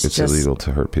 because it's just illegal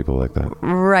to hurt people like that.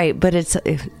 Right, but it's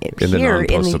in the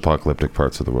non-post-apocalyptic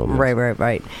parts of the world.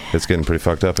 Right. It's getting pretty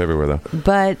fucked up everywhere, though.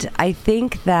 But I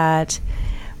think that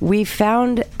I've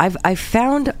found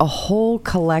a whole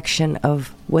collection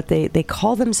of what they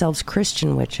call themselves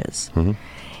Christian witches,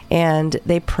 and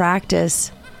they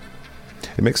practice.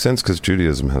 It makes sense because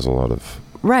Judaism has a lot of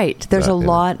there's a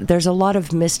lot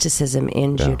of mysticism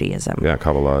in Judaism. Yeah,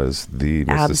 Kabbalah is the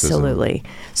mysticism. Absolutely.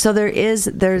 So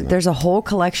there's a whole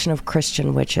collection of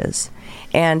Christian witches,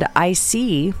 and I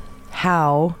see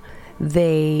how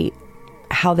they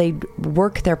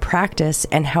work their practice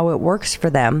and how it works for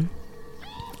them.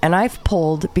 And I've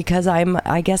pulled, because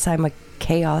I guess I'm a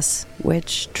chaos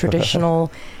witch,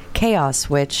 traditional chaos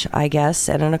witch, I guess,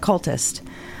 and an occultist.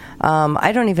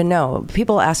 I don't even know.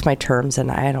 People ask my terms, and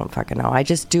I don't fucking know. I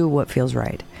just do what feels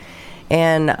right.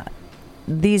 And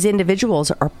these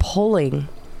individuals are pulling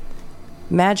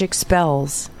magic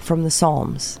spells from the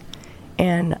Psalms.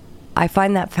 And I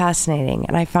find that fascinating,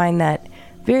 and I find that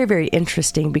very, very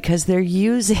interesting, because they're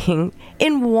using,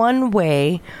 in one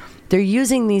way, they're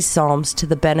using these psalms to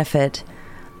the benefit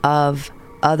of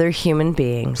other human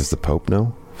beings. Does the Pope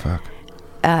know? Fuck.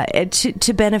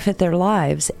 To benefit their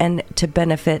lives and to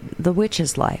benefit the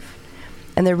witch's life.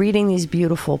 And they're reading these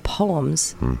beautiful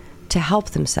poems to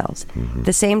help themselves. At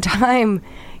the same time,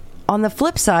 on the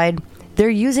flip side, they're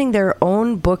using their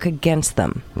own book against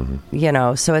them. You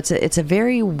know, so it's a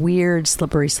very weird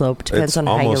slippery slope. Depends on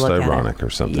how you look at it. It's almost ironic or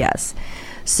something. Yes.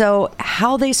 So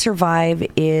how they survive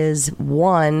is,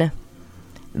 one,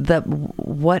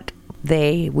 what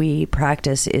we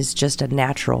practice is just a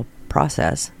natural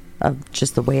process of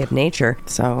just the way of nature.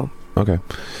 So okay,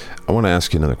 I want to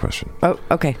ask you another question. Oh,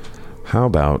 okay. How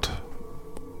about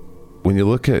when you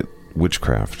look at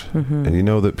witchcraft, and you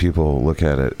know that people look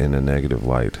at it in a negative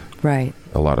light, right?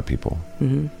 A lot of people.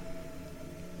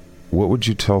 What would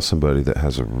you tell somebody that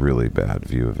has a really bad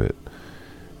view of it?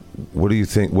 What do you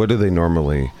think? What do they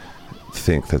normally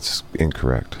think that's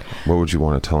incorrect? What would you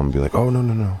want to tell them? Be like, oh,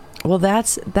 no. Well,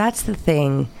 that's the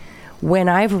thing. When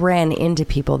I've ran into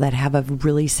people that have a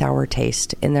really sour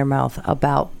taste in their mouth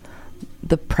about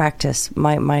the practice,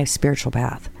 my spiritual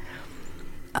path,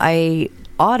 I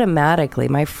automatically,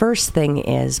 my first thing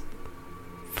is,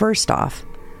 first off,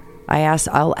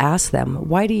 I'll ask them,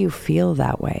 why do you feel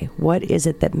that way? What is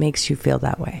it that makes you feel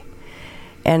that way?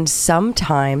 And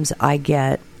sometimes I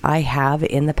have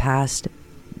in the past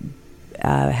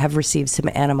have received some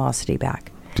animosity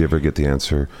back. Do you ever get the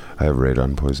answer, I have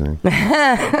radon poisoning?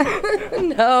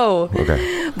 No.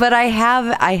 Okay. But I have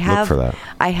Look for that.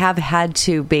 I have had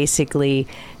to basically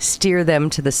steer them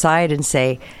to the side and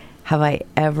say, have I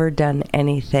ever done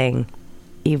anything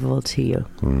evil to you?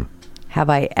 Have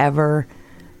I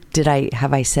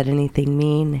said anything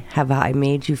mean? Have I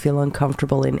made you feel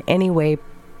uncomfortable in any way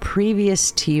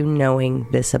previous to you knowing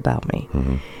this about me?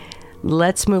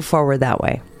 Let's move forward that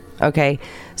way. Okay,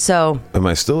 so am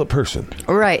I still a person?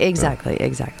 Right, exactly.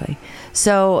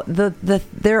 So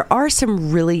there are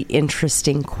some really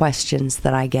interesting questions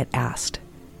that I get asked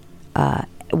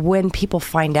when people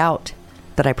find out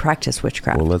that I practice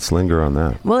witchcraft. Well, let's linger on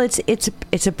that. Well,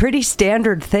 it's a pretty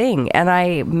standard thing, and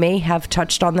I may have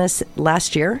touched on this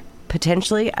last year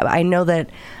potentially. I know that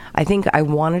I think I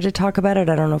wanted to talk about it.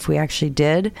 I don't know if we actually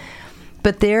did,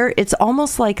 but it's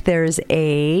almost like there's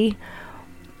a,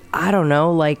 I don't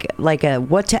know, like a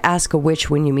what to ask a witch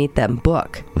when you meet them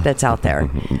book that's out there.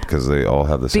 Because they all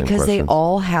have the same questions. Because they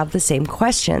all have the same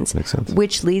questions. Makes sense.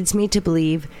 Which leads me to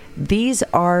believe these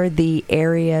are the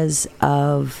areas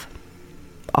of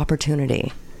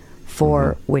opportunity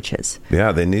for witches.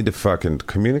 Yeah, they need to fucking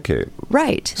communicate.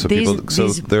 Right. So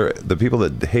the people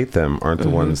that hate them aren't the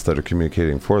ones that are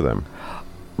communicating for them.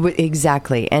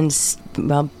 Exactly. And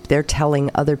they're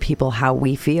telling other people how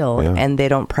we feel, and they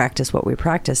don't practice what we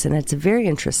practice. And it's very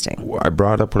interesting. I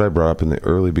brought up what I brought up in the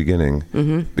early beginning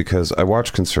because I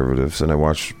watch conservatives and I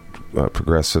watch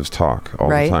progressives talk all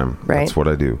the time. That's what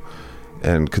I do.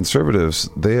 And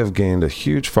conservatives, they have gained a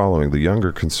huge following, the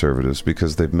younger conservatives,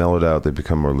 because they've mellowed out, they've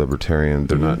become more libertarian,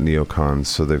 they're not neocons,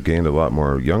 so they've gained a lot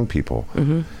more young people.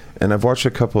 And I've watched a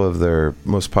couple of their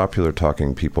most popular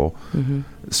talking people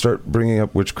start bringing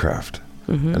up witchcraft.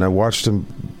 And I watched them,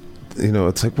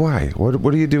 it's like, why?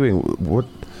 What are you doing? What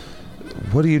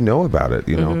do you know about it,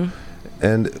 you know?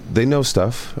 And they know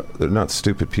stuff. They're not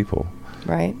stupid people.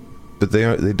 Right. But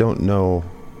they don't know.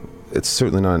 It's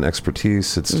certainly not an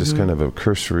expertise. It's just kind of a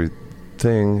cursory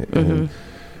thing. And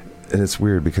it's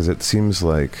weird because it seems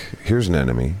like here's an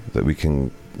enemy that we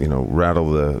can,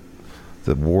 rattle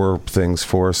the war things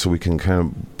for us so we can kind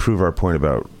of prove our point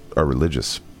about our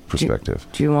religious perspective.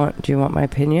 Do you want my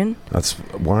opinion? That's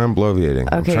why I'm bloviating.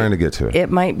 Okay. I'm trying to get to it. It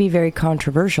might be very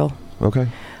controversial. Okay.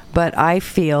 But I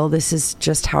feel this is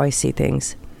just how I see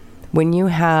things. When you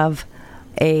have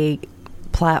a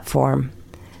platform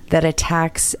that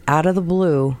attacks out of the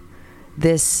blue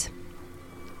this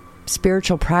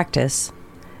spiritual practice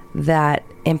that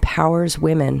empowers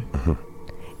women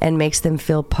and makes them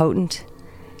feel potent,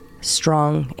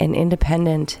 strong, and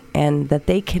independent, and that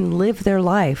they can live their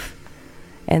life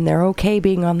and they're okay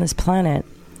being on this planet,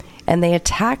 and they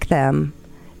attack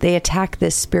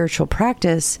this spiritual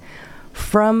practice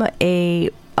from a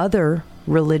other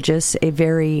religious, a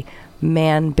very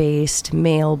man-based,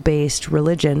 male-based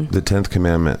religion. The 10th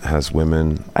commandment has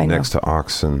women next to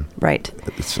oxen. Right.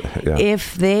 Yeah.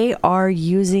 If they are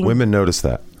using... Women notice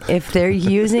that. If they're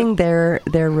using their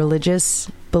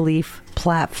religious belief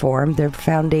platform, their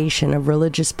foundation of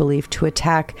religious belief to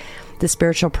attack the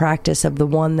spiritual practice of the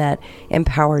one that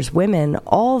empowers women,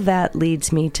 all that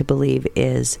leads me to believe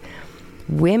is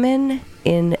women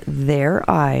in their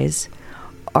eyes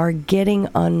are getting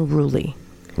unruly.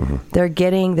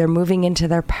 They're moving into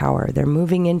their power. They're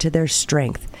moving into their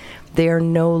strength. They are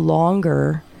no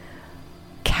longer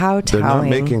kowtowing. They're not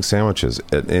making sandwiches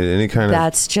in any kind of...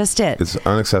 That's just it. It's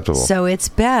unacceptable. So it's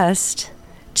best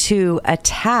to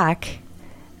attack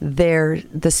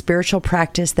the spiritual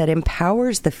practice that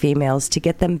empowers the females to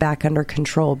get them back under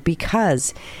control.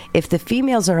 Because if the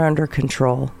females are under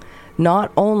control,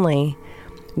 not only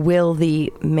will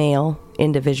the male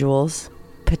individuals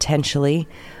potentially,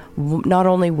 not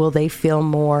only will they feel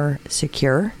more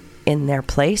secure in their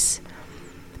place,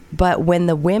 but where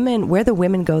the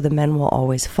women go, the men will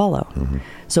always follow.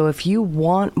 So if you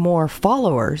want more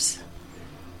followers,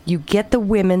 you get the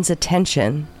women's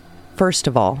attention, first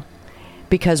of all,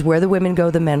 because where the women go,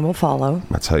 the men will follow.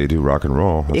 That's how you do rock and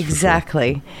roll.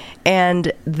 Exactly. Sure.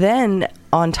 And then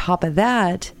on top of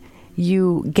that,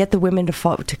 you get the women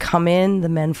to come in, the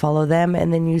men follow them,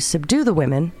 and then you subdue the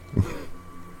women.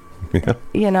 Yeah.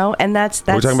 You know, and that's...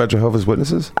 Are we talking about Jehovah's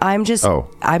Witnesses? I'm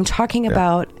talking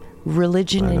about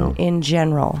religion in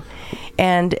general.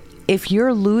 And if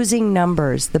you're losing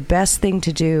numbers, the best thing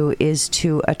to do is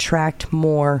to attract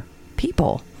more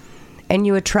people. And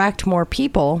you attract more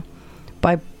people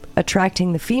by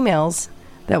attracting the females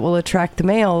that will attract the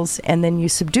males, and then you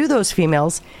subdue those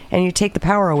females and you take the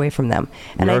power away from them.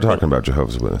 And we are talking about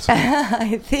Jehovah's Witnesses.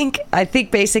 I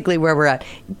think basically where we're at.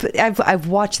 I've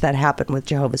watched that happen with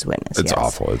Jehovah's Witnesses. It's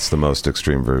awful. It's the most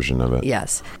extreme version of it.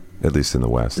 Yes. At least in the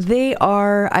West. They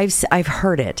are. I've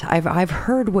heard it. I've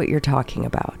heard what you're talking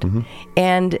about,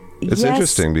 and it's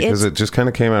interesting because it just kind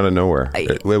of came out of nowhere.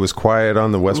 It was quiet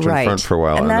on the Western Front for a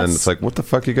while, and then it's like, what the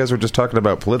fuck? You guys were just talking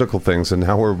about political things, and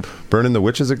now we're burning the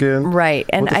witches again, right?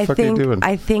 And what the fuck are you doing?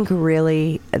 I think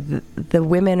really the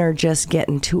women are just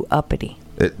getting too uppity.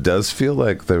 It does feel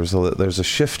like there's a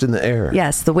shift in the air.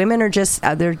 Yes, the women are just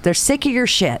they're sick of your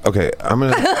shit. Okay, I'm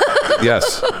gonna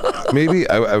yes. Maybe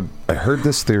I heard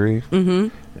this theory,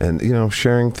 and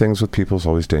sharing things with people is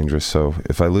always dangerous. So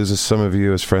if I lose some of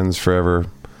you as friends forever,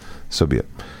 so be it.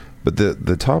 But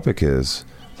the topic is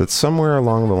that somewhere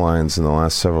along the lines in the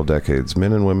last several decades,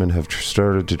 men and women have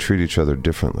started to treat each other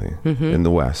differently in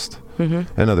the West and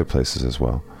other places as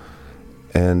well,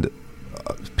 and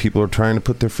people are trying to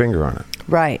put their finger on it.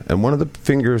 Right. And one of the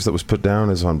fingers that was put down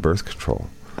is on birth control.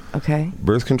 Okay.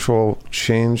 Birth control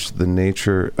changed the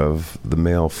nature of the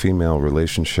male-female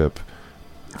relationship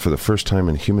for the first time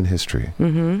in human history.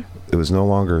 It was no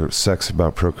longer sex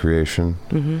about procreation.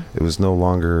 It was no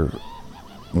longer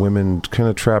women kind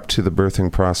of trapped to the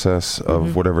birthing process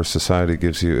of whatever society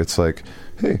gives you. It's like,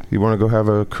 hey, you want to go have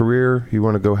a career? You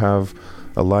want to go have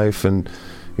a life? And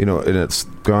and it's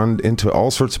gone into all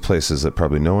sorts of places that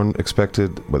probably no one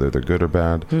expected, whether they're good or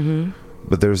bad.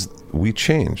 But we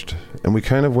changed, and we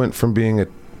kind of went from being a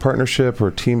partnership or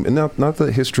a team. And not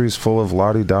that history is full of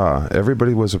la-di-da.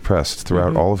 Everybody was oppressed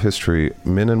throughout all of history.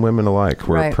 Men and women alike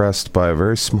were oppressed by a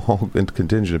very small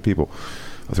contingent of people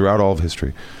throughout all of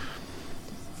history.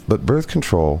 But birth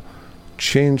control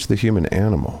changed the human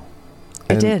animal.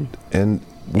 It did. And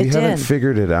we haven't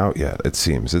figured it out yet, it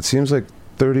seems. It seems like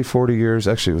 30, 40 years.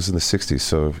 Actually, it was in the 60s.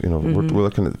 So, we're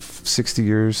looking at 60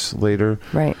 years later.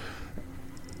 Right.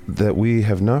 That we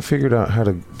have not figured out how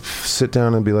to sit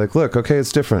down and be like, look, okay,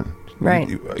 it's different. Right.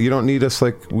 You don't need us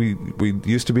like we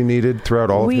used to be needed throughout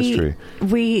all of history.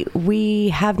 We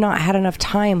have not had enough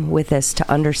time with this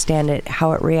to understand it,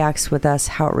 how it reacts with us,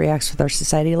 how it reacts with our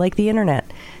society, like the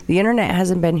internet. The internet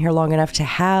hasn't been here long enough to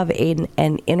have an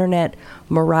internet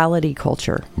morality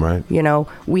culture. Right. You know,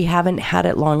 we haven't had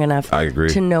it long enough I agree.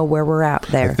 to know where we're at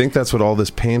there. I think that's what all this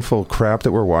painful crap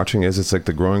that we're watching is. It's like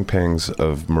the growing pangs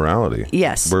of morality.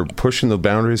 Yes. We're pushing the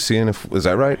boundaries, seeing if, is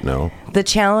that right? No. The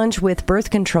challenge with birth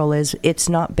control is it's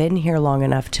not been here long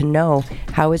enough to know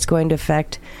how it's going to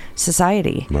affect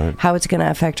society, right. how it's going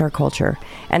to affect our culture,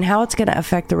 and how it's going to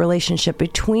affect the relationship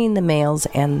between the males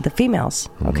and the females.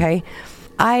 Okay?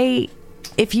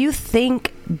 If you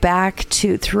think back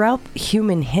to throughout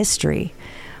human history,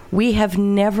 we have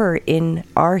never in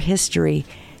our history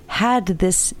had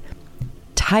this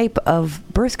type of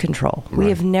birth control. Right. We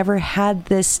have never had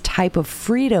this type of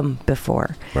freedom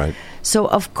before. Right. So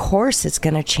of course it's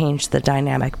going to change the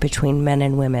dynamic between men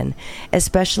and women,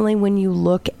 especially when you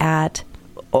look at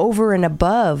over and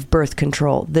above birth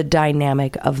control, the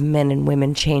dynamic of men and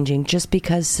women changing just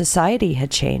because society had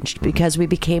changed, because we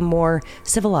became more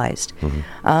civilized,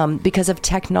 because of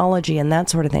technology and that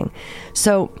sort of thing.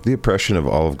 So the oppression of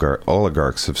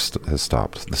oligarchs has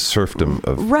stopped. The serfdom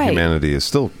of humanity is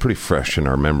still pretty fresh in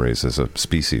our memories as a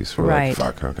species. We're like,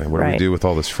 fuck, okay, what do we do with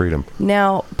all this freedom?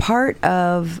 Now, part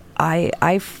of,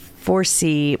 I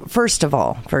foresee, first of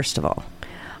all,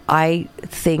 I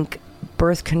think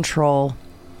birth control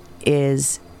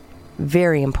is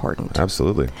very important.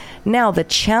 Absolutely. Now, the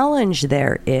challenge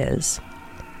there is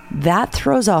that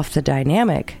throws off the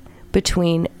dynamic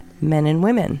between men and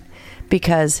women,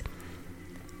 because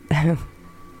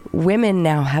women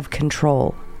now have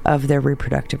control of their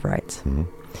reproductive rights.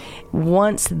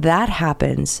 Once that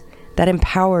happens, that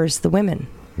empowers the women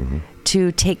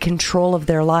to take control of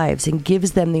their lives and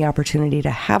gives them the opportunity to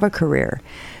have a career,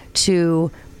 to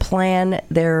plan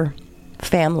their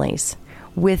families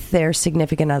with their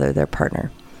significant other, their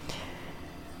partner.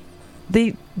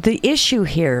 The issue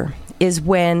here is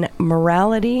when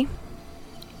morality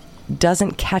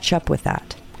doesn't catch up with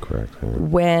that. Correct. Yeah.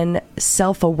 When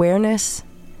self-awareness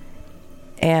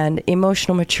and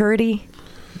emotional maturity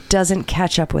doesn't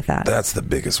catch up with that. That's the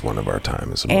biggest one of our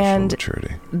time, is emotional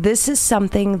maturity. This is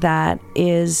something that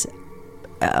is,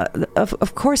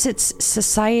 of course, it's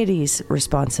society's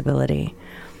responsibility.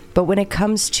 But when it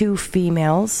comes to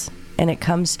females, and it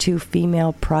comes to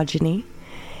female progeny,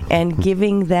 and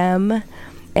giving them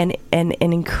and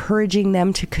encouraging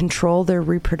them to control their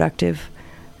reproductive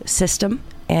system,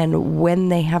 and when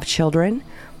they have children,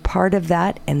 part of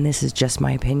that, and this is just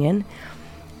my opinion,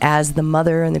 as the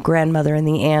mother and the grandmother and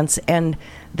the aunts and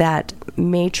that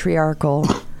matriarchal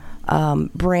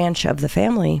branch of the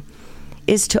family,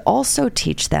 is to also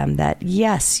teach them that,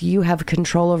 yes, you have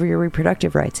control over your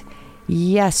reproductive rights.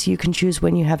 Yes, you can choose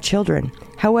when you have children.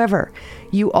 However,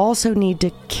 you also need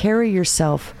to carry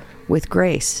yourself with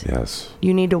grace. Yes.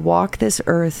 You need to walk this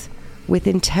earth with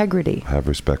integrity. Have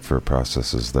respect for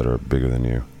processes that are bigger than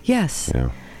you. Yes. Yeah.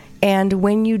 And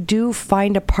when you do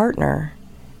find a partner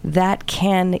that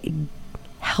can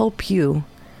help you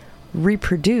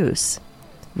reproduce,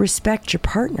 respect your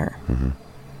partner.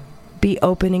 Be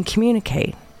open and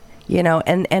communicate. You know,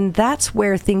 and that's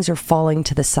where things are falling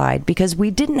to the side, because we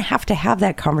didn't have to have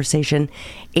that conversation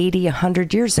 80,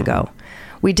 100 years ago.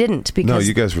 We didn't, because... No,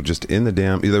 you guys were just in the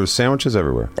damn... There were sandwiches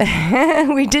everywhere.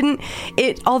 We didn't...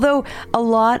 Although a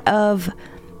lot of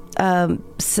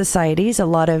societies, a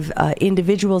lot of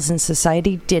individuals in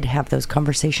society did have those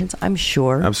conversations, I'm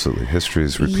sure. Absolutely. History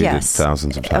is repeated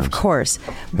thousands of times. Of course.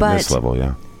 At this level,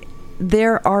 yeah.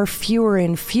 There are fewer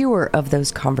and fewer of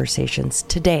those conversations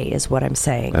today, is what I'm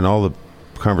saying. And all the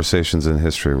conversations in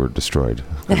history were destroyed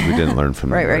because we didn't learn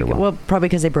from them very well. Well, probably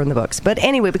because they burned the books. But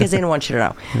anyway, because they don't want you to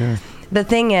know. Yeah. The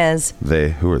thing is...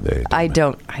 Who are they? I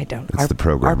don't. It's the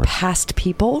programmers. Our past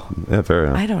people? Yeah, fair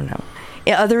enough. I don't know.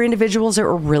 Other individuals that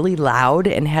were really loud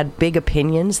and had big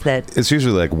opinions that... It's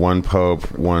usually like one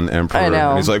pope, one emperor. I know.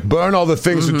 And he's like, burn all the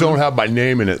things that don't have my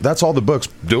name in it. That's all the books.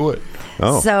 Do it.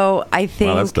 Oh. So I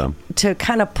think that's dumb. To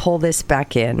kind of pull this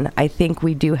back in, I think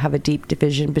we do have a deep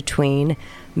division between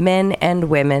men and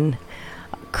women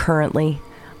currently.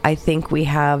 I think we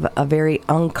have a very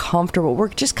uncomfortable... We're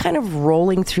just kind of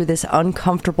rolling through this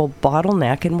uncomfortable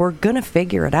bottleneck, and we're going to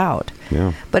figure it out.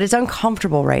 Yeah. But it's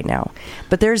uncomfortable right now.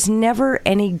 But there's never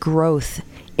any growth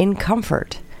in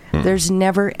comfort. There's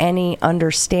never any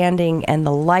understanding and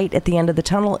the light at the end of the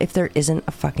tunnel if there isn't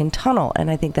a fucking tunnel.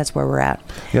 And I think that's where we're at.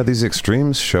 Yeah, these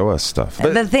extremes show us stuff.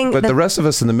 But The the rest of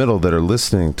us in the middle that are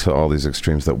listening to all these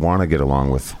extremes that want to get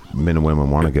along with men and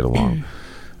women want to get along,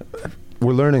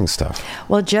 we're learning stuff.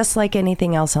 Well, just like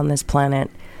anything else on this planet,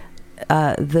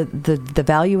 the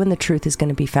value and the truth is going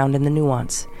to be found in the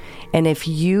nuance. And if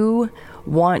you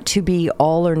want to be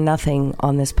all or nothing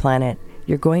on this planet,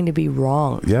 you're going to be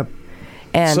wrong. Yep.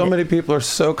 And so many people are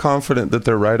so confident that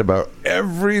they're right about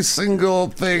every single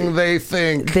thing they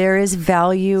think. there is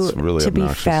value really to be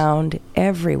obnoxious. found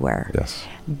everywhere. Yes.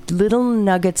 Little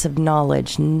nuggets of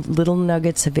knowledge, little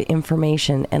nuggets of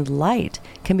information and light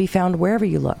can be found wherever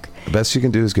you look. The best you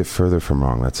can do is get further from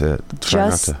wrong. That's it. Try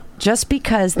not to. Just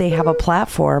because they have a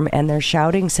platform and they're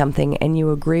shouting something and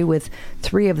you agree with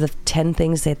 3 of the 10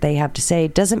 things that they have to say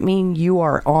doesn't mean you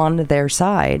are on their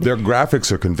side. Their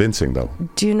graphics are convincing, though.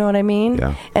 Do you know what I mean?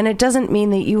 Yeah. And it doesn't mean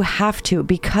that you have to,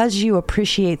 because you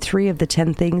appreciate 3 of the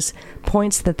 10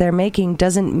 points that they're making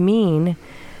doesn't mean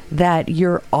that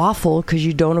you're awful because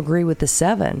you don't agree with the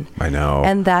 7. I know.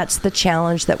 And that's the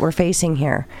challenge that we're facing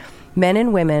here. Men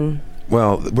and women.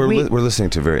 Well, we're listening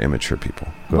to very immature people.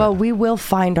 Go ahead. We will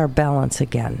find our balance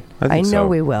again. I know so.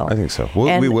 we will. I think so.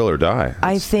 We will or die.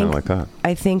 It's kind of like that.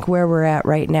 I think where we're at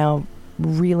right now,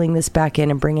 reeling this back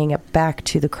in and bringing it back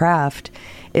to the craft,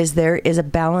 is there is a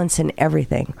balance in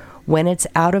everything. When it's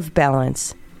out of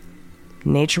balance,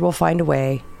 nature will find a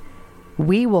way.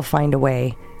 We will find a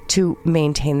way to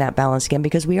maintain that balance again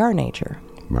because we are nature.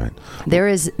 Right. There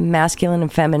is masculine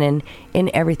and feminine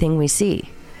in everything we see.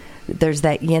 There's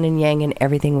that yin and yang in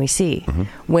everything we see. Mm-hmm.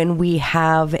 When we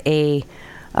have an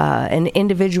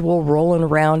individual rolling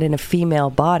around in a female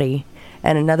body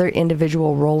and another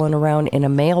individual rolling around in a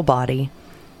male body,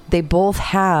 they both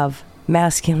have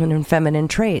masculine and feminine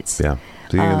traits. Yeah.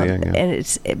 The yin and the yang,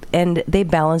 yeah. And they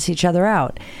balance each other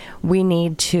out. We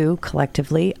need to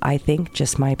collectively, I think,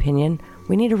 just my opinion,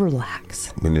 we need to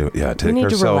relax. We need to take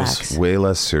ourselves way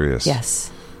less serious.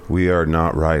 Yes. We are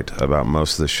not right about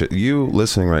most of the shit. You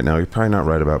listening right now, you're probably not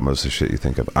right about most of the shit you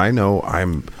think of. I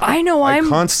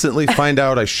constantly find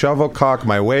out I shovel cock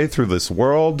my way through this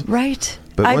world. Right.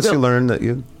 But once you learn that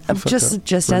you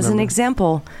just as an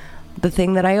example, the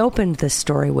thing that I opened this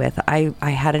story with, I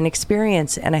had an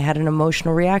experience and I had an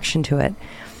emotional reaction to it.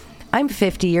 I'm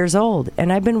 50 years old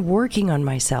and I've been working on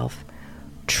myself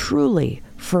truly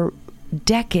for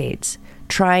decades,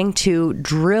 trying to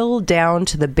drill down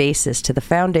to the basis, to the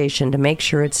foundation, to make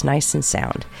sure it's nice and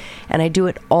sound. And I do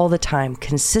it all the time,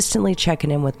 consistently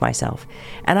checking in with myself.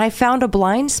 And I found a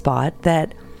blind spot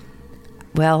that,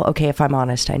 well, okay, if I'm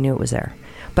honest, I knew it was there.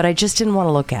 But I just didn't want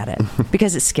to look at it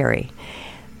because it's scary.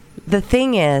 The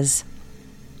thing is,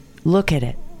 look at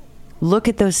it. Look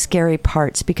at those scary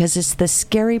parts, because it's the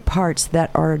scary parts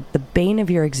that are the bane of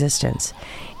your existence.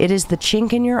 It is the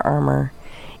chink in your armor.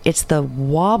 It's the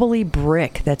wobbly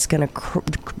brick that's going to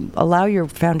allow your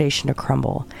foundation to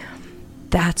crumble.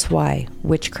 That's why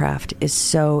witchcraft is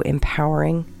so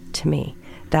empowering to me.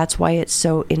 That's why it's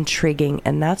so intriguing.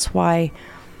 And that's why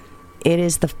it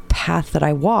is the path that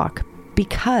I walk,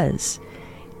 because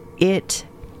it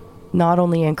not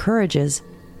only encourages,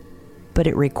 but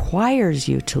it requires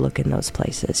you to look in those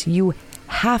places. You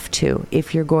have to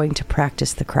if you're going to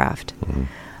practice the craft. Mm-hmm.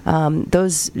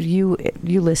 Those you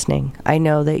listening, I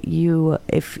know that you,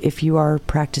 if you are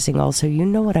practicing also, you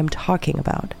know what I'm talking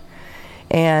about.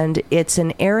 And it's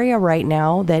an area right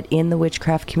now that in the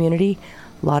witchcraft community,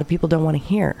 a lot of people don't want to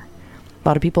hear. A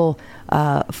lot of people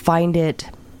find it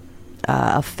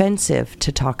offensive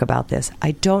to talk about this.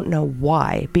 I don't know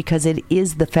why, because it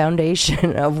is the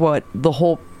foundation of what the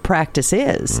whole practice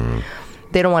is. Mm.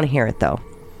 They don't want to hear it though.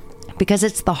 Because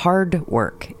it's the hard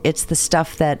work. It's the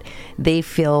stuff that they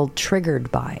feel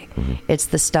triggered by. Mm-hmm. It's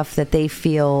the stuff that they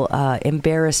feel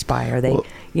embarrassed by, or they,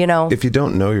 If you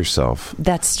don't know yourself,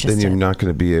 then you're not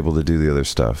going to be able to do the other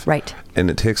stuff. Right. And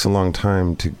it takes a long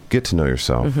time to get to know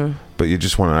yourself. Mm-hmm. But I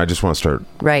just want to start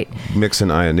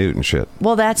mixing Aya Newt and shit.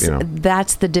 Well, that's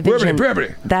the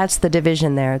division. That's the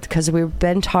division there, because we've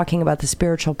been talking about the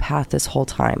spiritual path this whole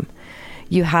time.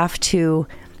 You have to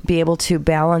be able to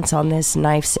balance on this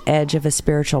knife's edge of a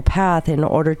spiritual path in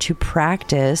order to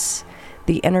practice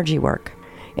the energy work,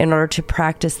 in order to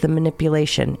practice the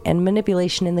manipulation, and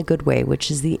manipulation in the good way,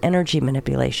 which is the energy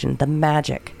manipulation, the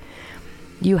magic.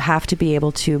 You have to be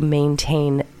able to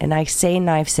maintain, and I say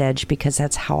knife's edge because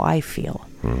that's how I feel.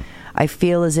 I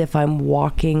feel as if I'm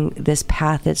walking this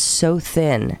path that's so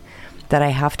thin that I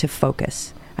have to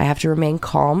focus. I have to remain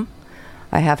calm.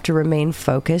 I have to remain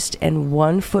focused, and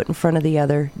one foot in front of the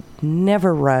other,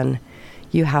 never run.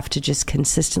 You have to just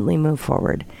consistently move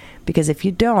forward, because if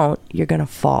you don't, you're going to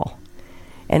fall.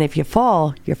 And if you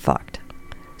fall, you're fucked.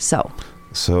 So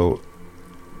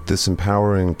this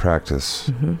empowering practice,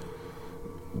 mm-hmm.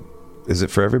 Is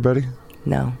it for everybody?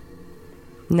 No.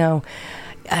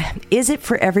 Is it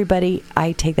for everybody?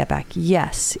 I take that back.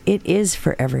 Yes, it is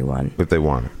for everyone. If they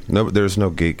want it. No, there's no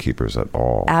gatekeepers at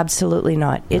all. Absolutely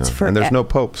not. It's for and there's no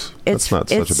popes. That's not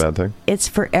such a bad thing. It's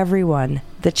for everyone.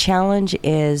 The challenge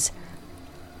is,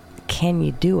 can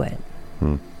you do it?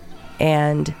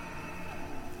 And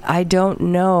I don't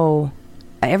know.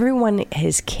 Everyone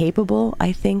is capable,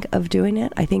 I think, of doing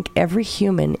it. I think every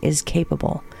human is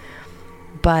capable.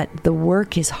 But the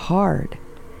work is hard.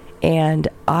 And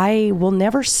I will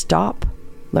never stop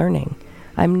learning.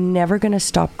 I'm never going to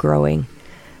stop growing.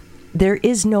 There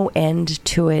is no end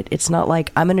to it. It's not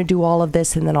like I'm going to do all of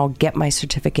this and then I'll get my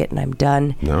certificate and I'm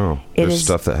done. No, there's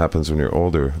stuff that happens when you're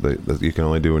older that you can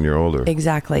only do when you're older.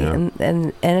 Exactly. Yeah.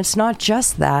 And it's not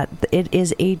just that. It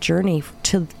is a journey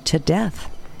to death.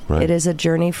 Right. It is a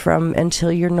journey from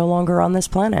until you're no longer on this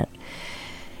planet.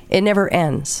 It never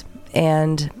ends.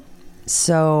 And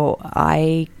so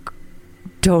I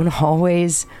don't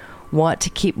always want to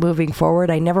keep moving forward.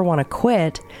 I never want to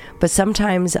quit, but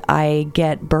sometimes I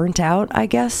get burnt out, I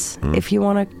guess, if you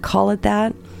want to call it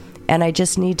that. And I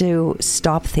just need to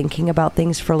stop thinking about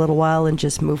things for a little while and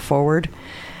just move forward.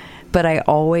 But I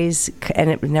always, and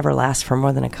it never lasts for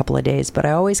more than a couple of days, but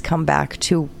I always come back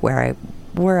to where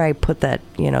I put that,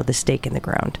 the stake in the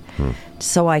ground,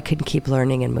 so I can keep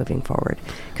learning and moving forward,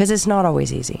 because it's not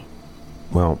always easy.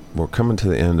 Well, we're coming to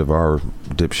the end of our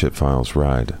Dipshit Files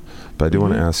ride, but I do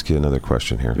want to ask you another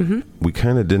question here. We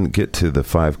kind of didn't get to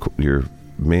the your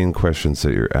main questions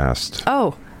that you're asked.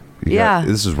 Oh, yeah.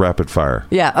 This is rapid fire.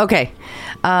 Yeah, okay.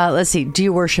 Let's see. Do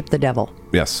you worship the devil?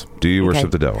 Yes. Do you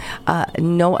worship the devil?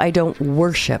 No, I don't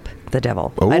worship the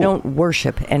devil. Oh. I don't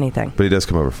worship anything. But he does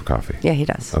come over for coffee. Yeah, he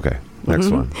does. Okay. Next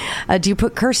one. Do you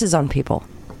put curses on people?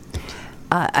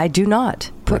 I do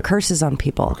not put curses on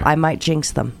people. Okay. I might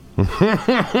jinx them.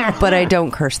 But I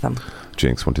don't curse them.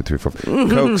 Jinx, 1, 2, 3, 4.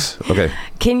 Cokes. Okay.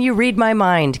 Can you read my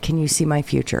mind? Can you see my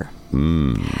future?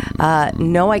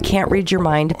 No, I can't read your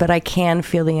mind, but I can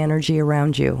feel the energy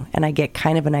around you, and I get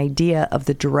kind of an idea of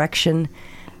the direction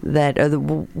that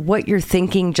what you're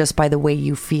thinking just by the way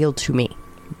you feel to me.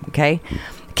 Okay.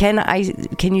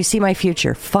 Can you see my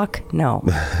future? Fuck no.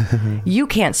 You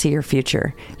can't see your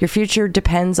future. Your future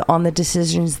depends on the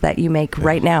decisions that you make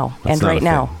right now, and right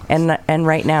now, and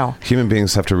right now. Human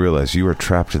beings have to realize you are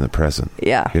trapped in the present.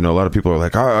 Yeah. A lot of people are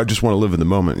like, I just want to live in the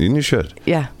moment. And you should.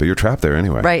 Yeah. But you're trapped there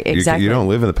anyway. Right, exactly. You don't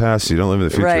live in the past. You don't live in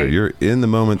the future. Right. You're in the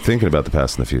moment thinking about the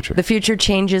past and the future. The future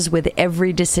changes with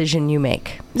every decision you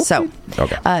make. So,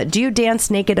 do you dance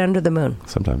naked under the moon?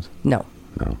 Sometimes. No,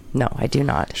 I do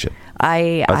not. Shit.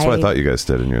 That's what I thought you guys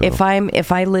did in your if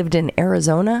I lived in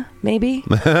Arizona, maybe.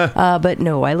 But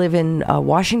no, I live in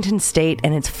Washington State,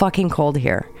 and it's fucking cold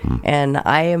here. And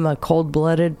I am a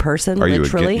cold-blooded person,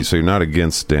 literally. So you're not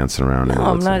against dancing around? No,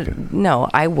 I'm not. No,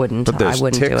 I wouldn't. But there's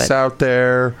ticks out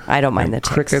there. I don't mind the ticks.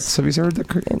 Crickets. Have you heard the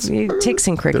crickets? Ticks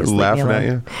and crickets. They're laughing at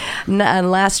you. And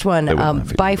last one,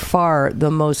 by far the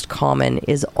most common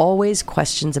is always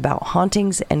questions about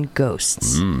hauntings and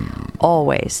ghosts.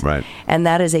 Always. Right. And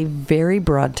that is a very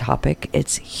broad topic.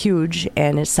 It's huge,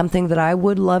 and it's something that I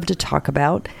would love to talk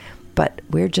about, but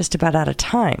we're just about out of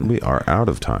time. We are out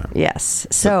of time. Yes.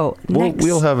 So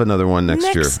we'll have another one next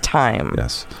year. Next time.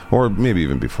 Yes. Or maybe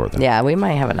even before then. Yeah, we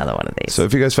might have another one of these. So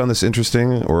if you guys found this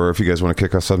interesting, or if you guys want to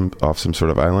kick us off some sort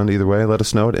of island, either way, let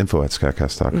us know at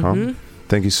info@skatcast.com.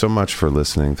 Thank you so much for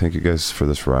listening. Thank you guys for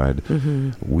this ride.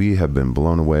 We have been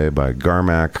blown away by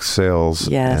Garmac sales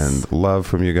and love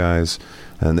from you guys.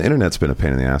 And the internet's been a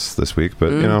pain in the ass this week,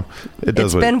 but it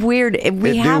does. It's been weird.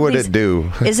 It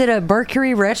do. Is it a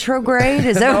Mercury retrograde?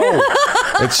 Is that?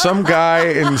 No, it's some guy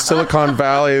in Silicon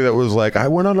Valley that was like, I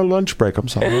went on a lunch break. I'm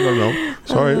sorry, I don't know.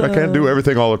 Sorry, I can't do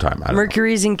everything all the time.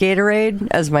 Mercury's in Gatorade,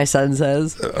 as my son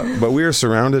says. But we are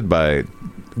surrounded by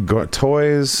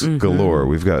toys galore.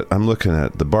 I'm looking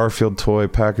at the Barfield toy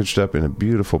packaged up in a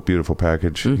beautiful, beautiful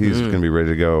package. He's going to be ready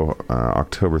to go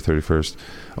October 31st.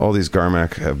 All these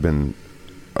Garmac have been.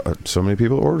 So many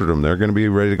people ordered them. They're going to be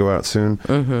ready to go out soon.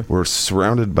 We're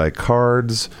surrounded by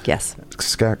cards. Yes.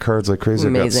 Scat cards like crazy.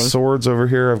 Amazing. I've got swords over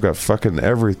here. I've got fucking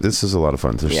this is a lot of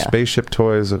fun. There's spaceship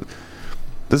toys. This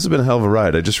has been a hell of a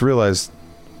ride. I just realized.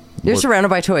 You're surrounded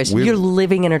by toys. You're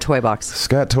living in a toy box.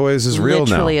 Scat Toys is real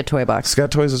now. Literally a toy box.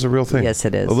 Scat Toys is a real thing. Yes,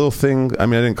 it is. A little thing. I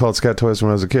mean, I didn't call it Scat Toys when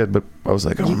I was a kid, but I was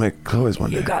like, I'm going to make toys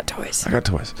one day. You got toys. I got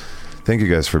toys. Thank you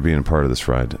guys for being a part of this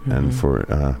ride and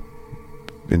for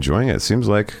enjoying it. It seems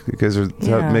like you guys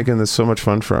are making this so much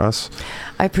fun for us.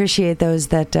 I appreciate those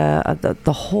that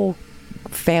the whole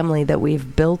family that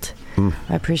we've built.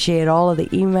 I appreciate all of the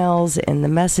emails and the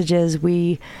messages.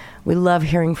 We love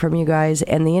hearing from you guys,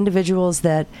 and the individuals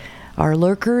that are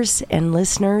lurkers and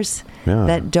listeners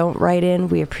that don't write in.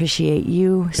 We appreciate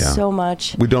you so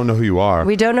much. We don't know who you are.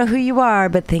 We don't know who you are,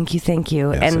 but thank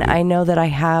you. Yes, and I know that I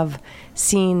have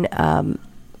seen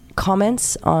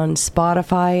comments on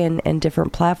Spotify and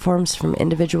different platforms from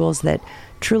individuals that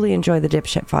truly enjoy the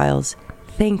Dipshit Files.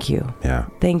 Thank you. Yeah.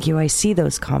 Thank you. I see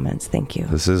those comments. Thank you.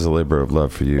 This is a labor of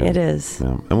love for you. It is.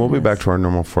 Yeah. And we'll be back to our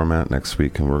normal format next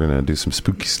week, and we're going to do some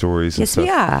spooky stories and stuff.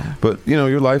 Yeah. But,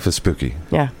 your life is spooky.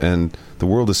 Yeah. And the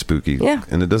world is spooky. Yeah.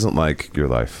 And it doesn't like your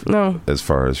life. No. As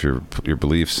far as your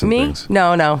beliefs and things.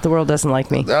 No. The world doesn't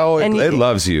like me. Oh, it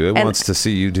loves you. It wants to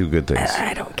see you do good things.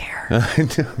 I don't care.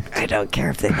 I don't care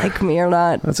if they like me or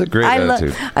not. That's a great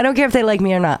attitude. I don't care if they like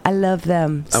me or not. I love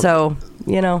them. So,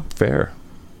 Fair.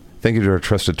 Thank you to our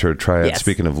trusted turd triad. Yes.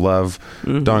 Speaking of love,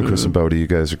 Don, Chris, and Bodie, you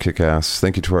guys are kick-ass.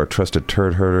 Thank you to our trusted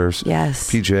turd herders. Yes.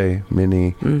 PJ,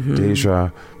 Minnie,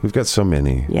 Deja. We've got so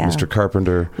many. Yeah. Mr.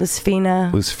 Carpenter.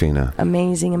 Lucifina.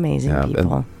 Amazing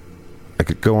people. And I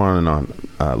could go on and on.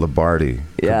 Labardi.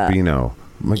 Yeah. Carbino.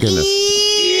 My goodness.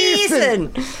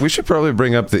 Eason. We should probably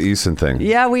bring up the Eason thing.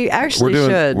 Yeah, we actually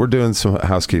should. We're doing some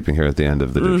housekeeping here at the end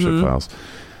of the Dipshit Files.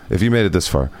 If you made it this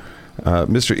far.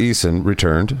 Mr. Eason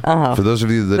returned. For those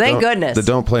of you that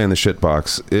don't play in the shit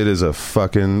box, it is a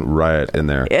fucking riot in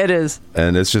there. It is.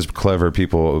 And it's just clever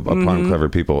people upon clever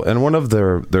people. And one of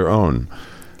their own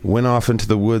went off into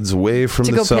the woods away from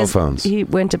the cell phones. He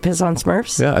went to piss on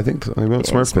Smurfs? Yeah, I think he went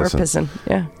Smurf pissing.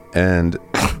 Yeah. And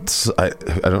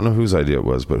I don't know whose idea it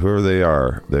was, but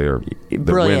whoever they're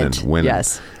brilliant. Winning.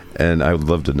 Yes. And I would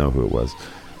love to know who it was.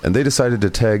 And they decided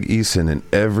to tag Eason in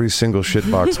every single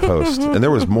shitbox post. And there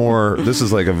was more. This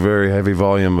is like a very heavy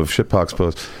volume of shitbox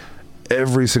posts.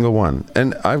 Every single one.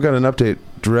 And I've got an update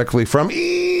directly from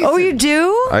Eason. Oh, you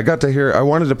do? I got to hear. I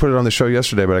wanted to put it on the show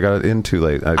yesterday, but I got it in too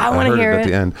late. I want to hear it at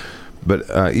the end. But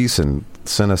Eason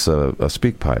sent us a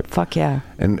speak pipe. Fuck yeah.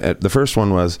 And the first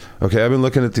one was, okay, I've been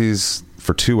looking at these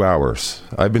for 2 hours.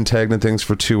 I've been tagged in things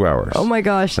for 2 hours. Oh my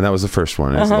gosh. And that was the first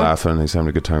one. And he's laughing. He's having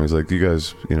a good time. He's like, you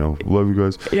guys, love you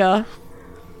guys. Yeah.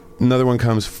 Another one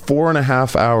comes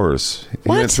 4.5 hours.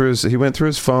 What? He went through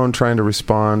his phone trying to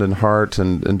respond and heart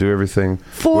and do everything.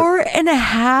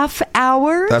 4.5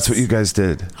 hours? That's what you guys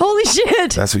did. Holy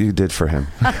shit. That's what you did for him.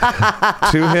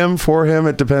 To him, for him,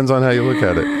 it depends on how you look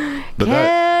at it. But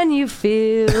Can you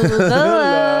feel the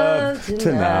love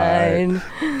tonight?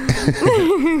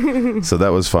 So that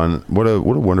was fun. What a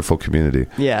wonderful community.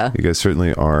 Yeah. You guys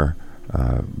certainly are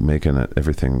making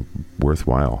everything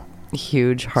worthwhile.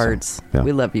 Huge hearts. So, yeah.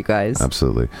 We love you guys.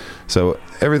 Absolutely. So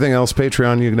everything else,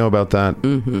 Patreon, you know about that.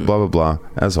 Blah, blah, blah.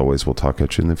 As always, we'll talk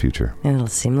at you in the future. And it'll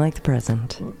seem like the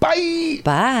present. Bye.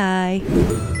 Bye.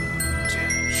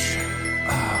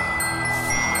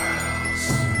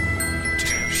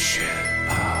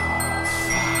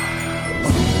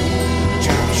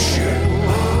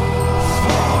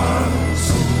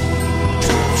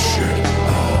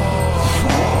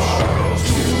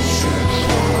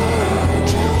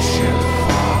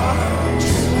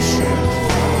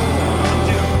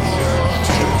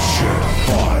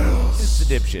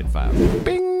 Dipshit Files.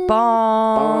 Bing.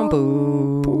 Bong.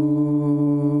 Boo.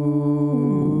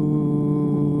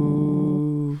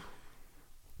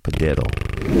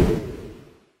 Padiddle.